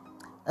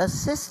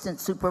 Assistant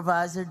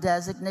Supervisor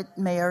Designate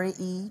Mary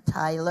E.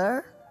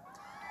 Tyler,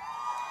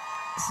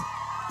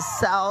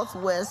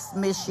 Southwest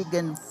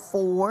Michigan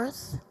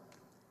 4th.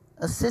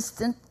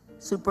 Assistant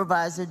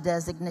Supervisor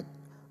Designate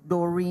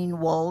Doreen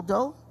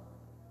Waldo,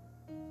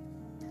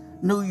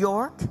 New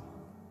York,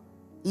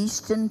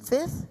 Eastern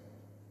 5th.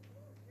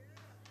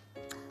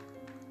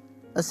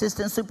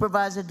 Assistant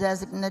Supervisor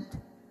Designate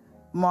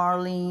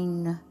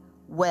Marlene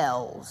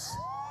Wells,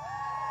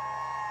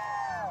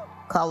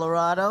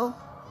 Colorado.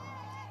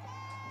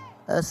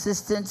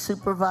 Assistant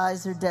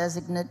Supervisor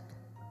Designate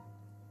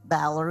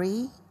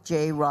Valerie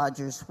J.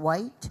 Rogers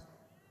White,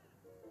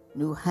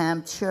 New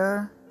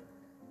Hampshire.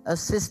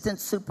 Assistant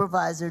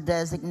Supervisor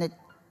Designate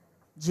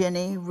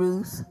Jenny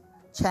Ruth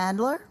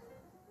Chandler,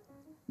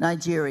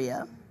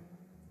 Nigeria.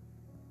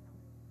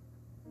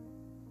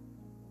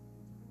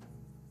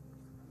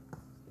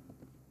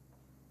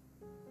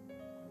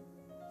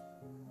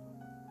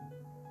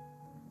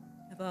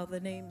 Have all the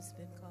names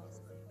been called?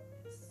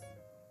 Yes.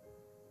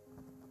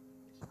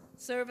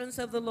 Servants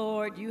of the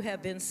Lord, you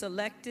have been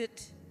selected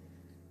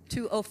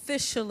to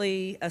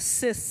officially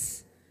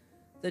assist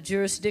the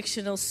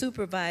jurisdictional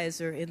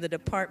supervisor in the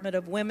Department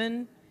of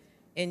Women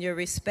in your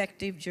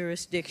respective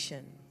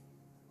jurisdiction.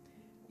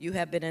 You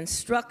have been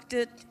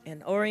instructed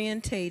and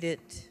orientated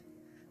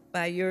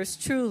by yours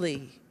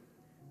truly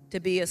to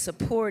be a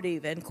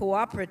supportive and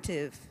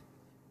cooperative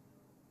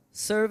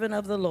servant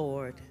of the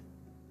Lord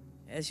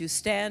as you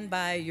stand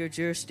by your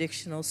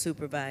jurisdictional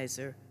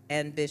supervisor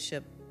and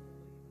bishop.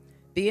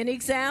 Be an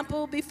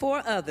example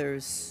before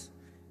others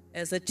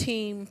as a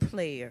team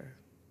player.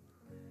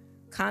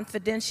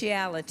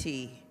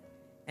 Confidentiality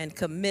and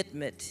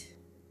commitment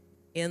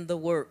in the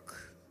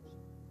work.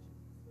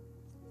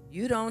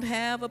 You don't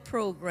have a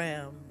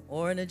program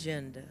or an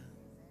agenda.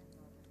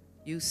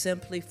 You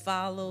simply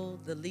follow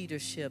the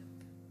leadership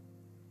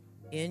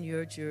in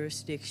your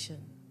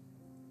jurisdiction.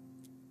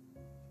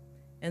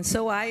 And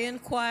so I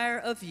inquire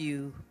of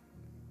you,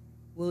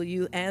 will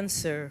you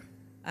answer,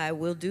 I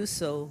will do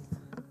so,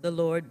 the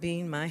Lord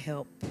being my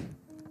help.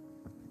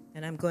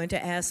 And I'm going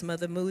to ask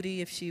Mother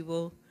Moody if she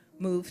will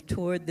move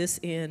toward this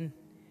end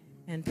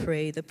and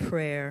pray the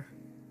prayer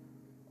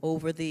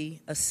over the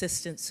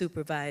assistant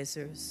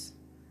supervisors.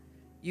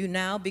 You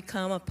now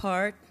become a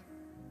part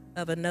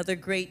of another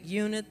great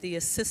unit, the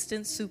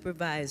assistant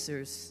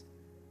supervisors.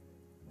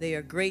 They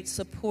are great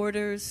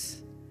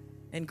supporters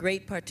and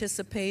great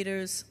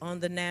participators on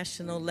the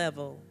national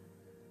level.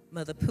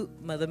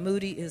 Mother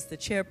Moody is the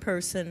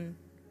chairperson.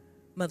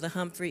 Mother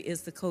Humphrey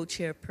is the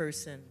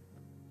co-chairperson.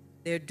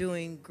 They're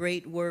doing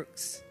great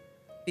works.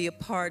 Be a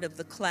part of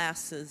the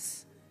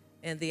classes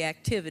and the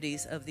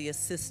activities of the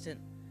assistant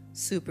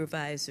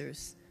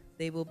supervisors.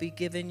 They will be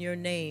given your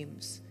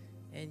names,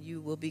 and you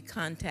will be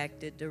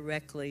contacted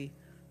directly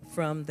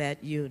from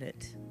that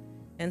unit.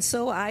 And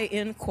so I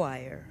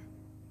inquire,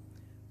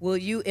 will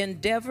you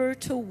endeavor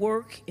to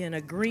work in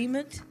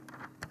agreement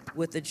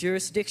with the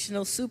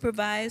jurisdictional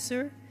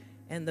supervisor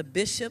and the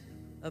bishop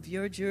of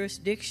your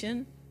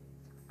jurisdiction?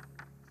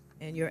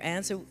 And your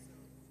answer,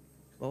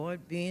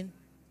 Lord, being,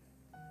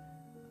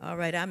 all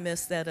right, I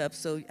messed that up,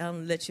 so I'll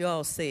let you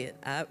all say it.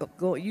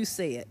 You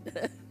say it.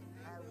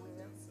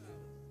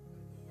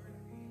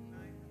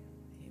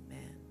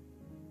 Amen.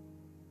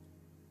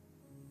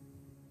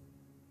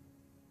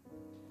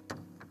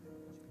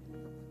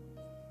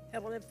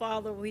 Heavenly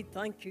Father, we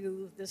thank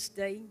you this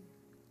day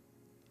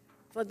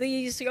for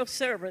these, your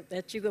servant,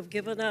 that you have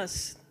given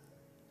us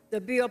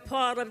to be a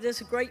part of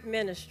this great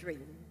ministry.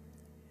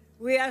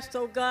 We ask,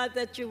 oh God,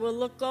 that you will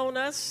look on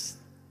us.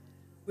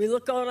 We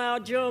look on our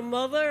dear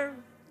mother,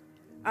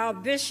 our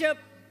bishop,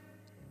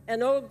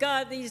 and, oh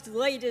God, these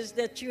ladies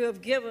that you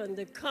have given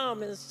to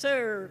come and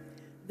serve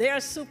their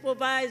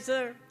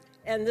supervisor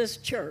and this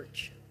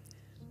church.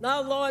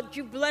 Now, Lord,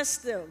 you bless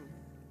them.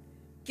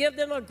 Give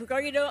them a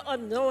greater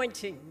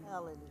anointing.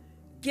 Hallelujah.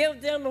 Give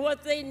them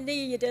what they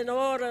need in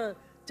order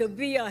to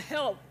be a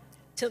help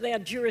to their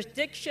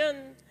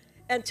jurisdiction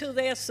and to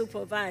their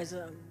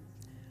supervisor.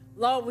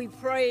 Lord, we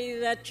pray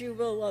that you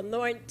will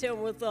anoint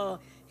him with a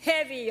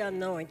heavy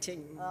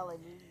anointing. Hallelujah.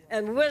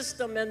 And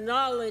wisdom and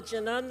knowledge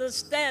and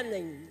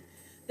understanding,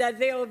 that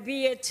there will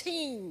be a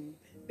team,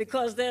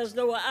 because there's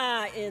no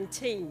I in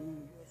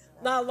team.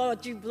 Now,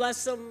 Lord, you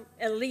bless them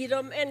and lead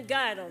them and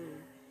guide them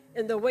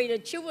in the way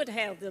that you would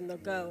have them to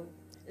go.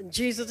 In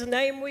Jesus'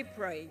 name we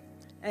pray.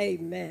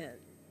 Amen.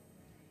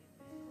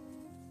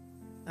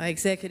 Our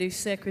Executive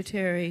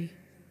Secretary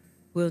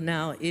will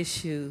now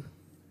issue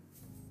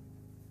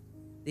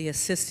the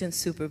Assistant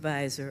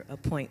Supervisor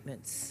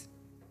appointments.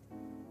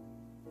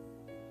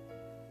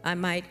 I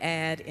might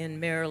add, in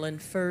Maryland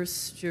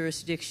 1st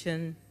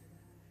jurisdiction,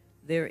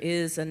 there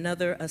is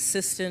another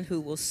assistant who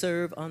will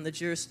serve on the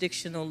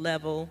jurisdictional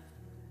level,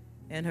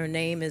 and her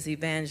name is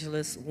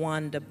Evangelist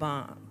Wanda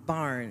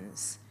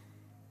Barnes.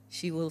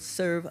 She will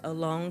serve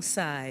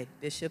alongside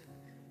Bishop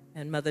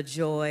and Mother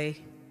Joy,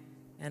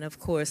 and of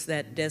course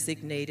that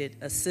designated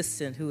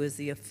assistant who is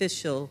the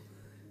official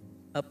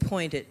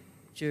appointed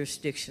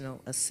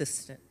jurisdictional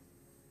assistant,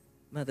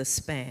 Mother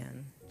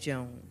Span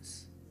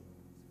Jones.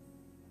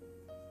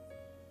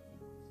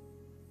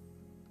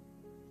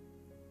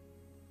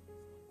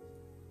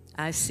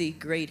 I see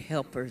great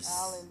helpers.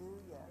 Hallelujah.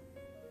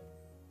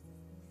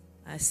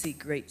 I see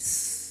great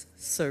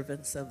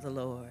servants of the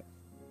Lord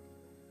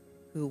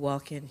who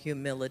walk in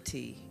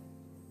humility.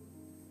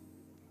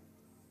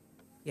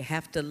 You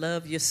have to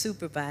love your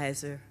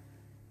supervisor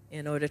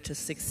in order to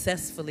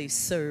successfully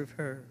serve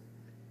her.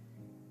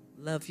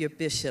 Love your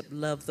bishop,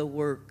 love the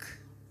work.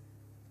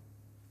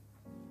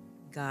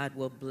 God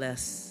will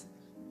bless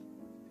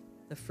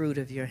the fruit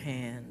of your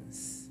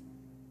hands.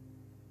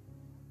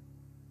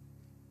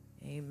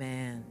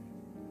 Amen.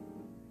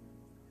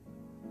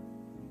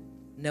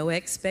 No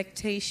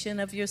expectation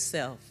of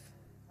yourself,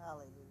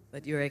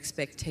 but your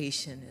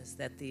expectation is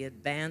that the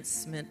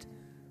advancement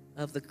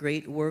of the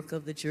great work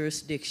of the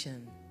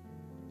jurisdiction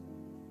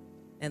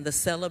and the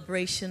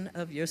celebration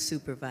of your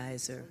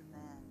supervisor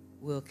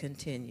will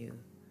continue.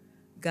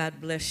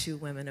 God bless you,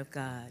 women of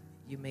God.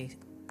 You may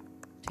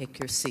take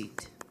your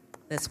seat.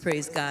 Let's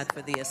praise God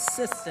for the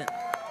assistant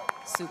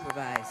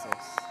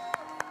supervisors.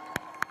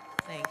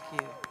 Thank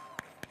you.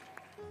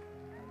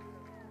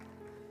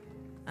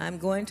 I'm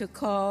going to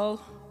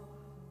call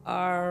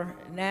our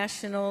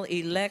national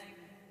elect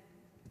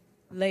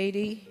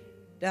lady,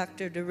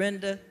 Dr.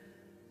 Dorinda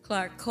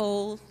Clark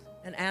Cole,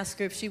 and ask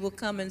her if she will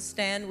come and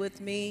stand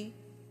with me.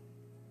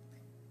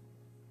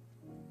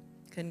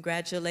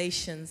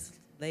 Congratulations,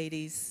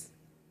 ladies.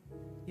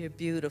 You're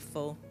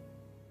beautiful.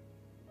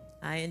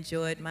 I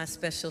enjoyed my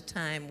special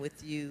time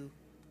with you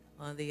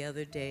on the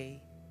other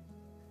day.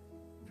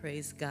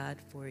 Praise God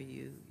for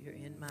you. You're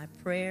in my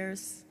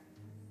prayers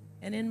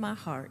and in my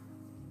heart.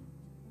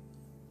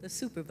 The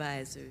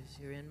supervisors,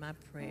 you're in my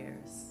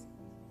prayers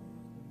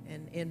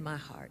and in my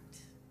heart.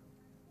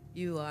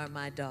 You are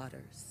my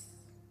daughters.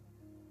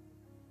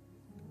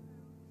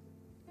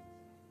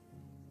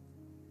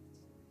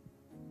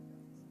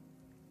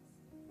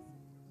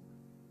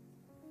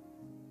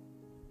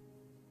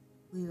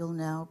 We will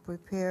now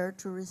prepare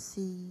to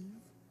receive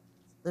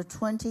the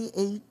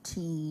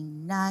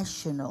 2018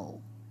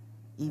 National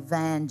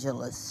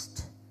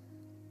Evangelist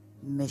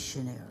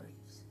Missionaries.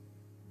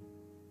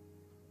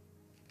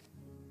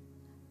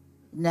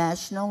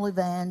 National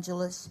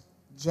Evangelist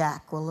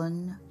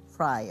Jacqueline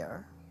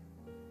Fryer.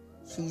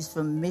 She's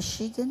from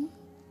Michigan,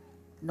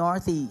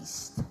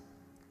 Northeast.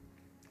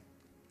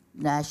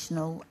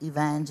 National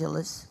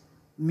Evangelist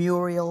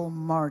Muriel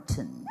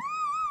Martin.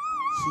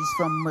 She's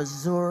from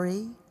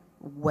Missouri,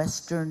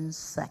 Western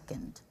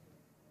 2nd.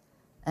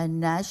 And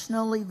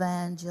National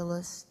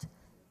Evangelist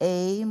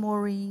A.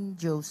 Maureen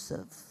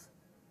Joseph.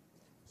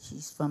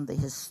 She's from the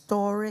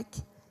historic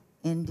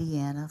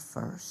Indiana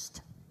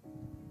 1st.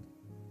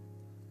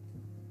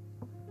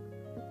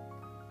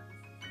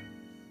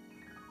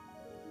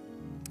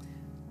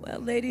 Well,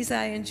 ladies,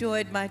 I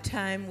enjoyed my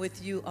time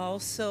with you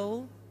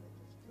also,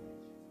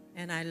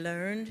 and I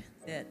learned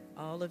that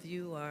all of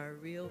you are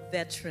real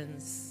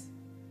veterans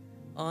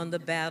on the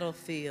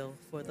battlefield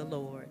for the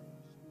Lord.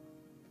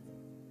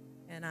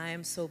 And I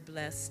am so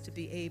blessed to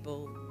be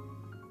able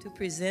to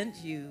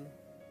present you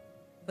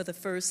for the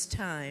first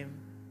time.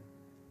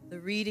 The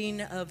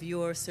reading of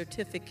your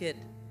certificate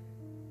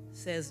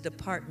says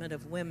Department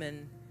of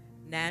Women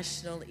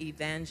National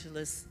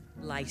Evangelist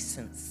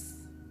License.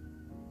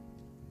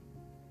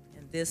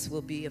 This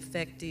will be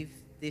effective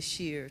this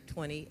year,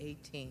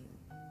 2018.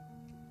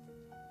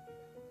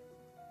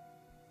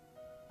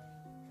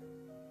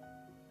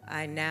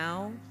 I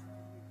now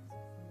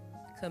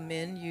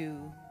commend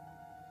you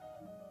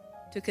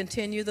to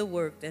continue the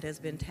work that has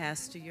been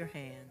tasked to your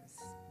hands.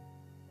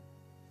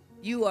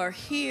 You are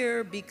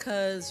here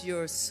because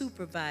your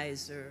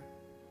supervisor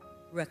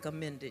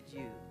recommended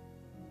you.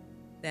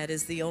 That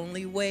is the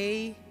only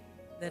way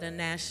that a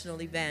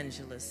national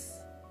evangelist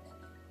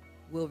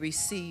will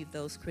receive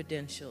those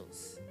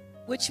credentials,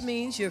 which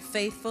means you're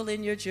faithful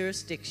in your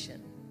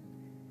jurisdiction.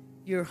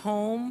 You're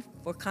home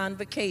for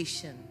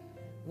convocation,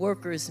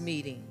 workers'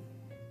 meeting.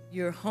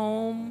 You're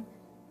home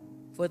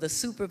for the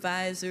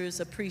supervisor's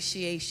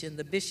appreciation,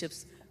 the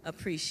bishop's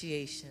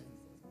appreciation.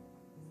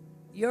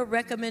 Your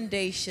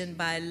recommendation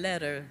by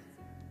letter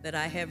that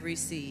I have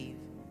received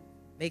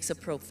makes a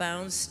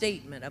profound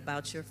statement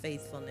about your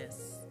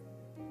faithfulness.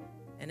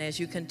 And as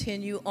you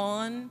continue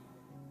on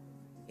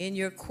in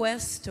your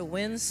quest to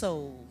win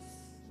souls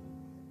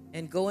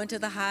and go into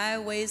the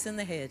highways and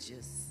the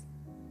hedges,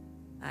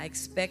 I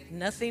expect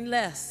nothing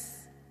less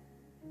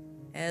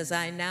as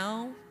I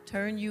now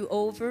turn you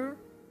over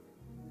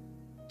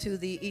to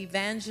the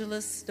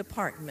Evangelists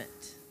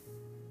department,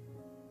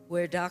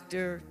 where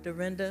Dr.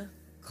 Dorinda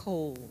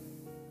Cole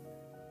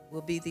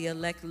will be the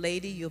elect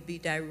lady. You'll be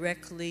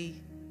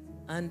directly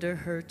under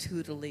her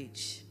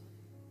tutelage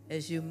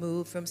as you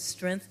move from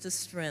strength to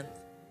strength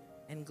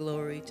and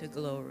glory to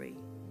glory.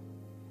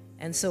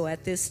 And so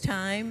at this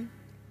time,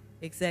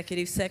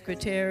 Executive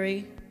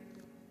Secretary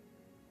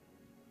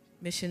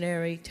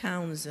Missionary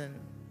Townsend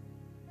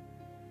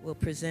will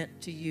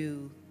present to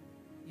you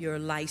your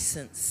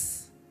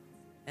license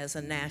as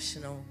a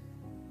national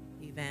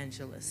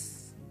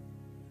evangelist.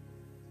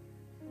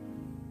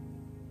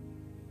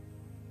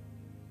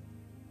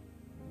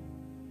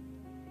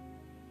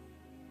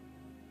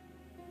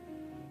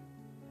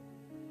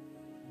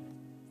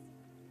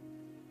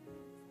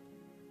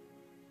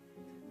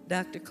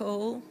 Dr.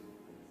 Cole,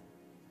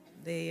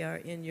 they are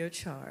in your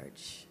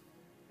charge.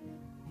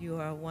 You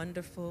are a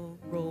wonderful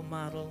role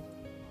model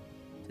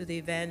to the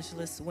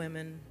evangelist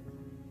women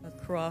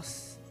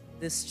across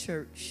this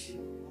church.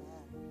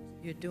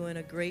 You're doing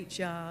a great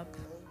job,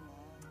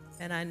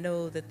 and I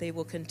know that they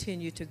will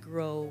continue to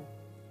grow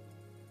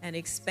and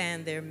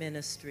expand their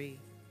ministry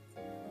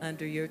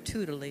under your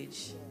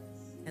tutelage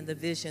and the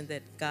vision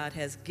that God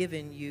has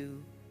given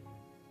you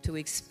to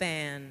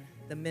expand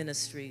the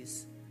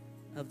ministries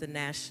of the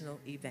national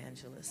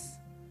evangelists.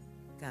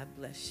 God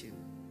bless you.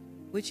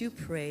 Would you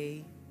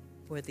pray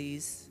for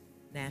these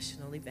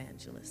national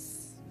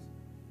evangelists?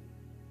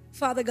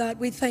 Father God,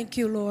 we thank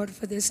you, Lord,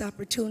 for this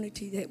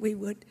opportunity that we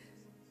would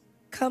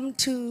come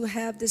to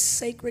have this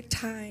sacred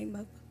time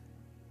of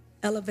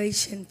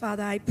elevation.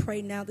 Father, I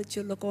pray now that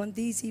you look on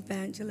these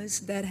evangelists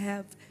that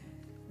have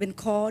been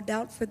called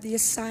out for the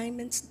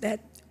assignments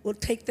that will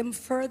take them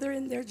further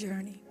in their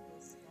journey.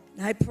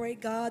 And I pray,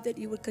 God, that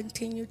you would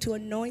continue to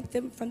anoint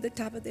them from the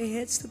top of their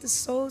heads to the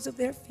soles of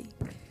their feet.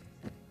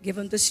 Give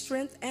them the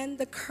strength and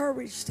the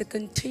courage to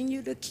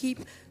continue to keep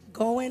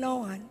going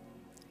on,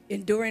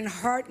 enduring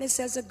hardness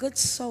as a good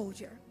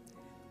soldier.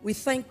 We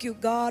thank you,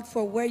 God,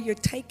 for where you're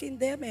taking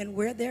them and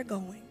where they're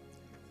going.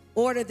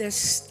 Order their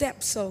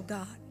steps, oh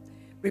God.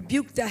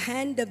 Rebuke the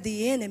hand of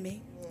the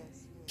enemy.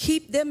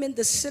 Keep them in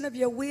the center of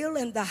your will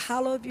and the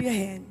hollow of your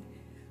hand.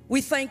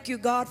 We thank you,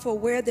 God, for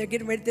where they're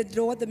getting ready to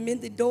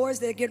the doors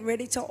they're getting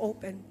ready to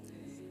open,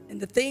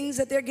 and the things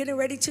that they're getting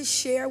ready to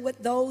share with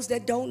those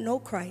that don't know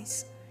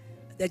Christ,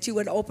 that you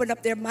would open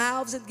up their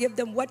mouths and give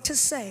them what to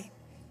say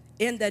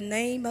in the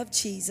name of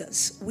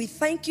Jesus. We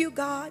thank you,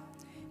 God,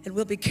 and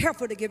we'll be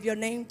careful to give your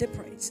name to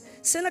praise.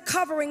 Send a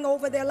covering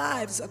over their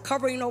lives, a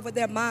covering over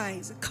their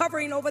minds, a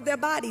covering over their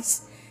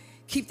bodies.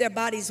 Keep their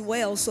bodies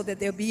well so that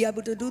they'll be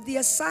able to do the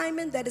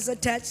assignment that is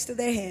attached to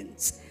their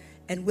hands.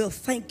 And we'll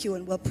thank you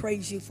and we'll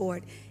praise you for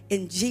it.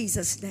 In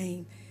Jesus'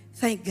 name,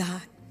 thank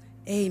God.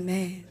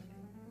 Amen.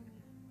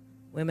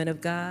 Women of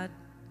God,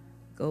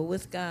 go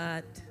with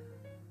God.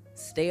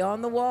 Stay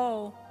on the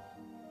wall.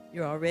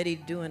 You're already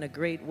doing a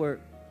great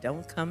work.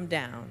 Don't come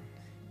down.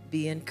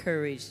 Be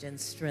encouraged and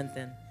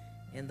strengthened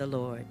in the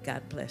Lord.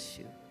 God bless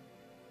you.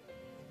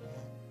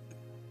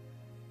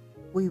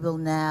 We will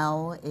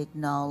now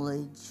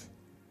acknowledge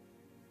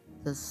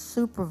the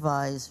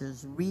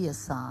supervisors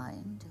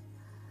reassigned,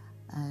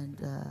 and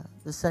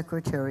the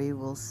secretary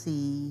will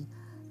see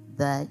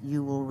that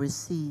you will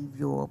receive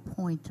your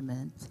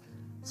appointment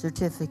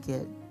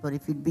certificate. But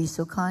if you'd be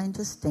so kind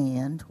to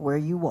stand where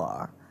you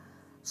are.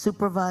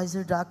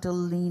 Supervisor Dr.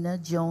 Lena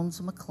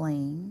Jones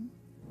McLean.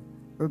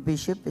 Her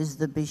bishop is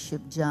the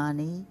Bishop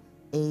Johnny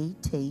A.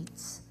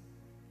 Tates,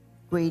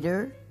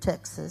 Greater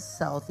Texas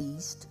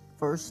Southeast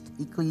First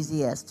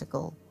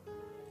Ecclesiastical.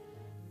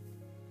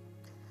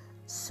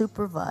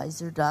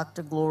 Supervisor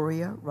Dr.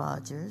 Gloria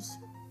Rogers,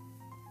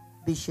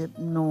 Bishop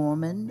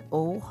Norman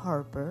O.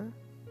 Harper,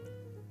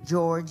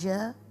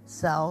 Georgia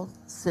South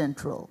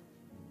Central,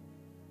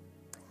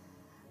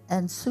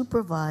 and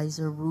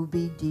Supervisor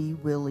Ruby D.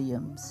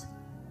 Williams,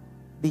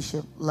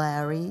 Bishop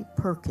Larry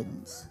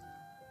Perkins,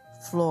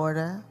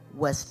 Florida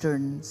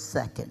Western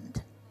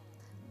 2nd.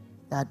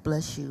 God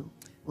bless you.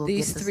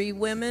 These three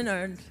women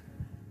are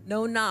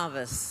no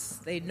novice.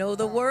 They know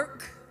the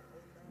work.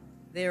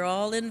 They're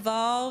all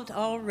involved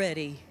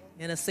already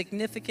in a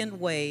significant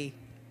way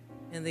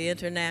in the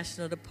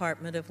International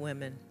Department of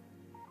Women.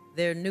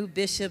 Their new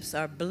bishops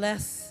are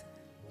blessed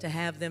to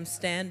have them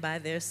stand by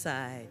their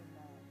side.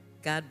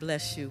 God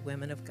bless you,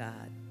 women of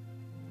God.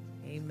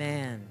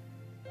 Amen.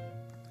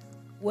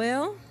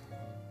 Well,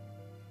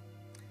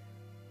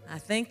 I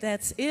think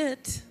that's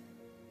it.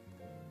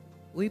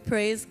 We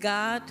praise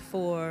God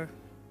for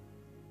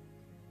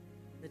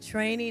The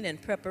training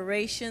and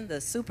preparation, the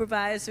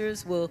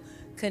supervisors will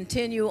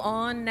continue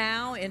on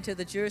now into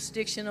the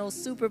Jurisdictional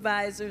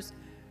Supervisors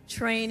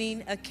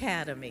Training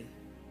Academy.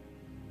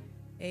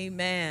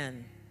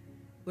 Amen.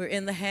 We're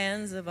in the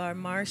hands of our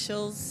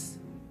marshals,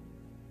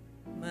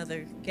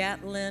 Mother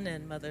Gatlin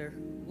and Mother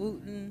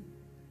Wooten.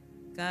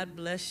 God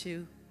bless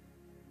you.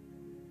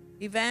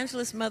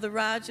 Evangelist Mother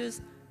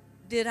Rogers,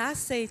 did I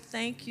say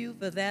thank you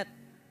for that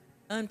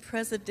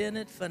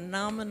unprecedented,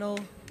 phenomenal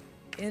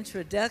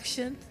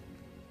introduction?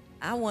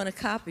 I want a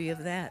copy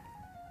of that.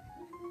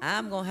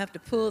 I'm going to have to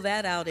pull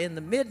that out in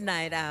the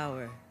midnight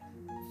hour.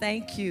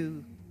 Thank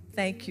you.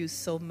 Thank you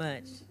so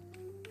much.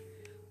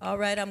 All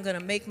right, I'm going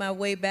to make my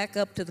way back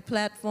up to the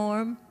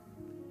platform,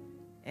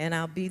 and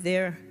I'll be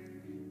there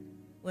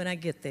when I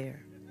get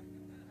there.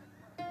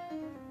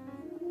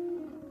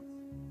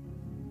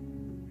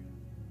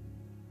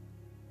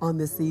 On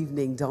this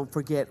evening, don't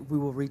forget, we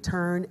will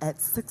return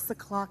at 6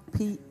 o'clock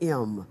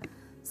p.m.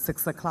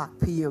 6 o'clock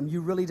p.m.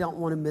 You really don't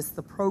want to miss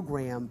the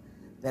program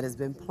that has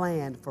been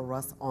planned for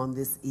us on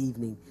this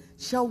evening.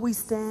 Shall we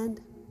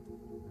stand?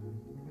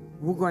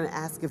 We're going to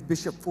ask if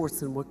Bishop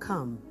Fortson will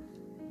come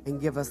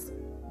and give us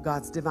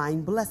God's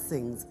divine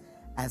blessings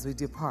as we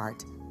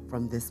depart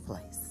from this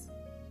place.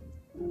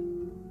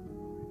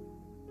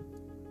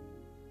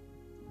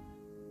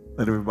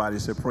 Let everybody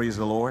say, praise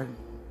the Lord.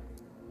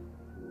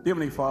 Dear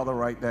Heavenly Father,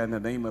 right now in the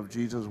name of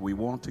Jesus, we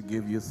want to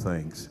give you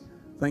thanks.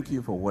 Thank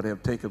you for what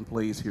have taken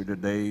place here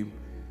today.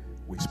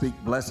 We speak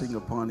blessing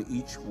upon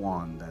each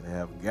one that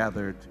have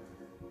gathered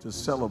to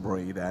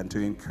celebrate and to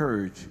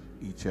encourage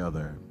each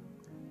other.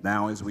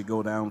 Now as we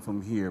go down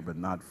from here, but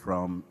not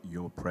from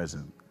your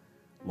presence,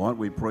 Lord,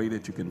 we pray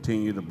that you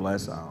continue to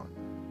bless our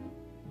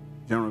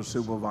General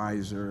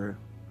Supervisor,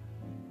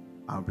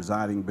 our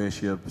presiding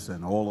bishops,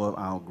 and all of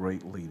our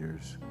great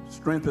leaders.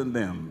 Strengthen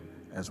them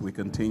as we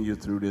continue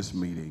through this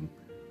meeting,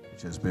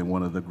 which has been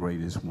one of the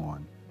greatest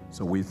one.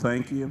 So we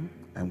thank you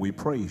and we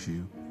praise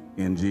you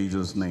in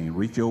Jesus' name.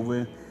 Reach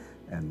over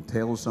and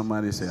tell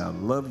somebody, say, I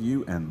love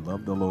you and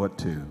love the Lord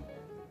too.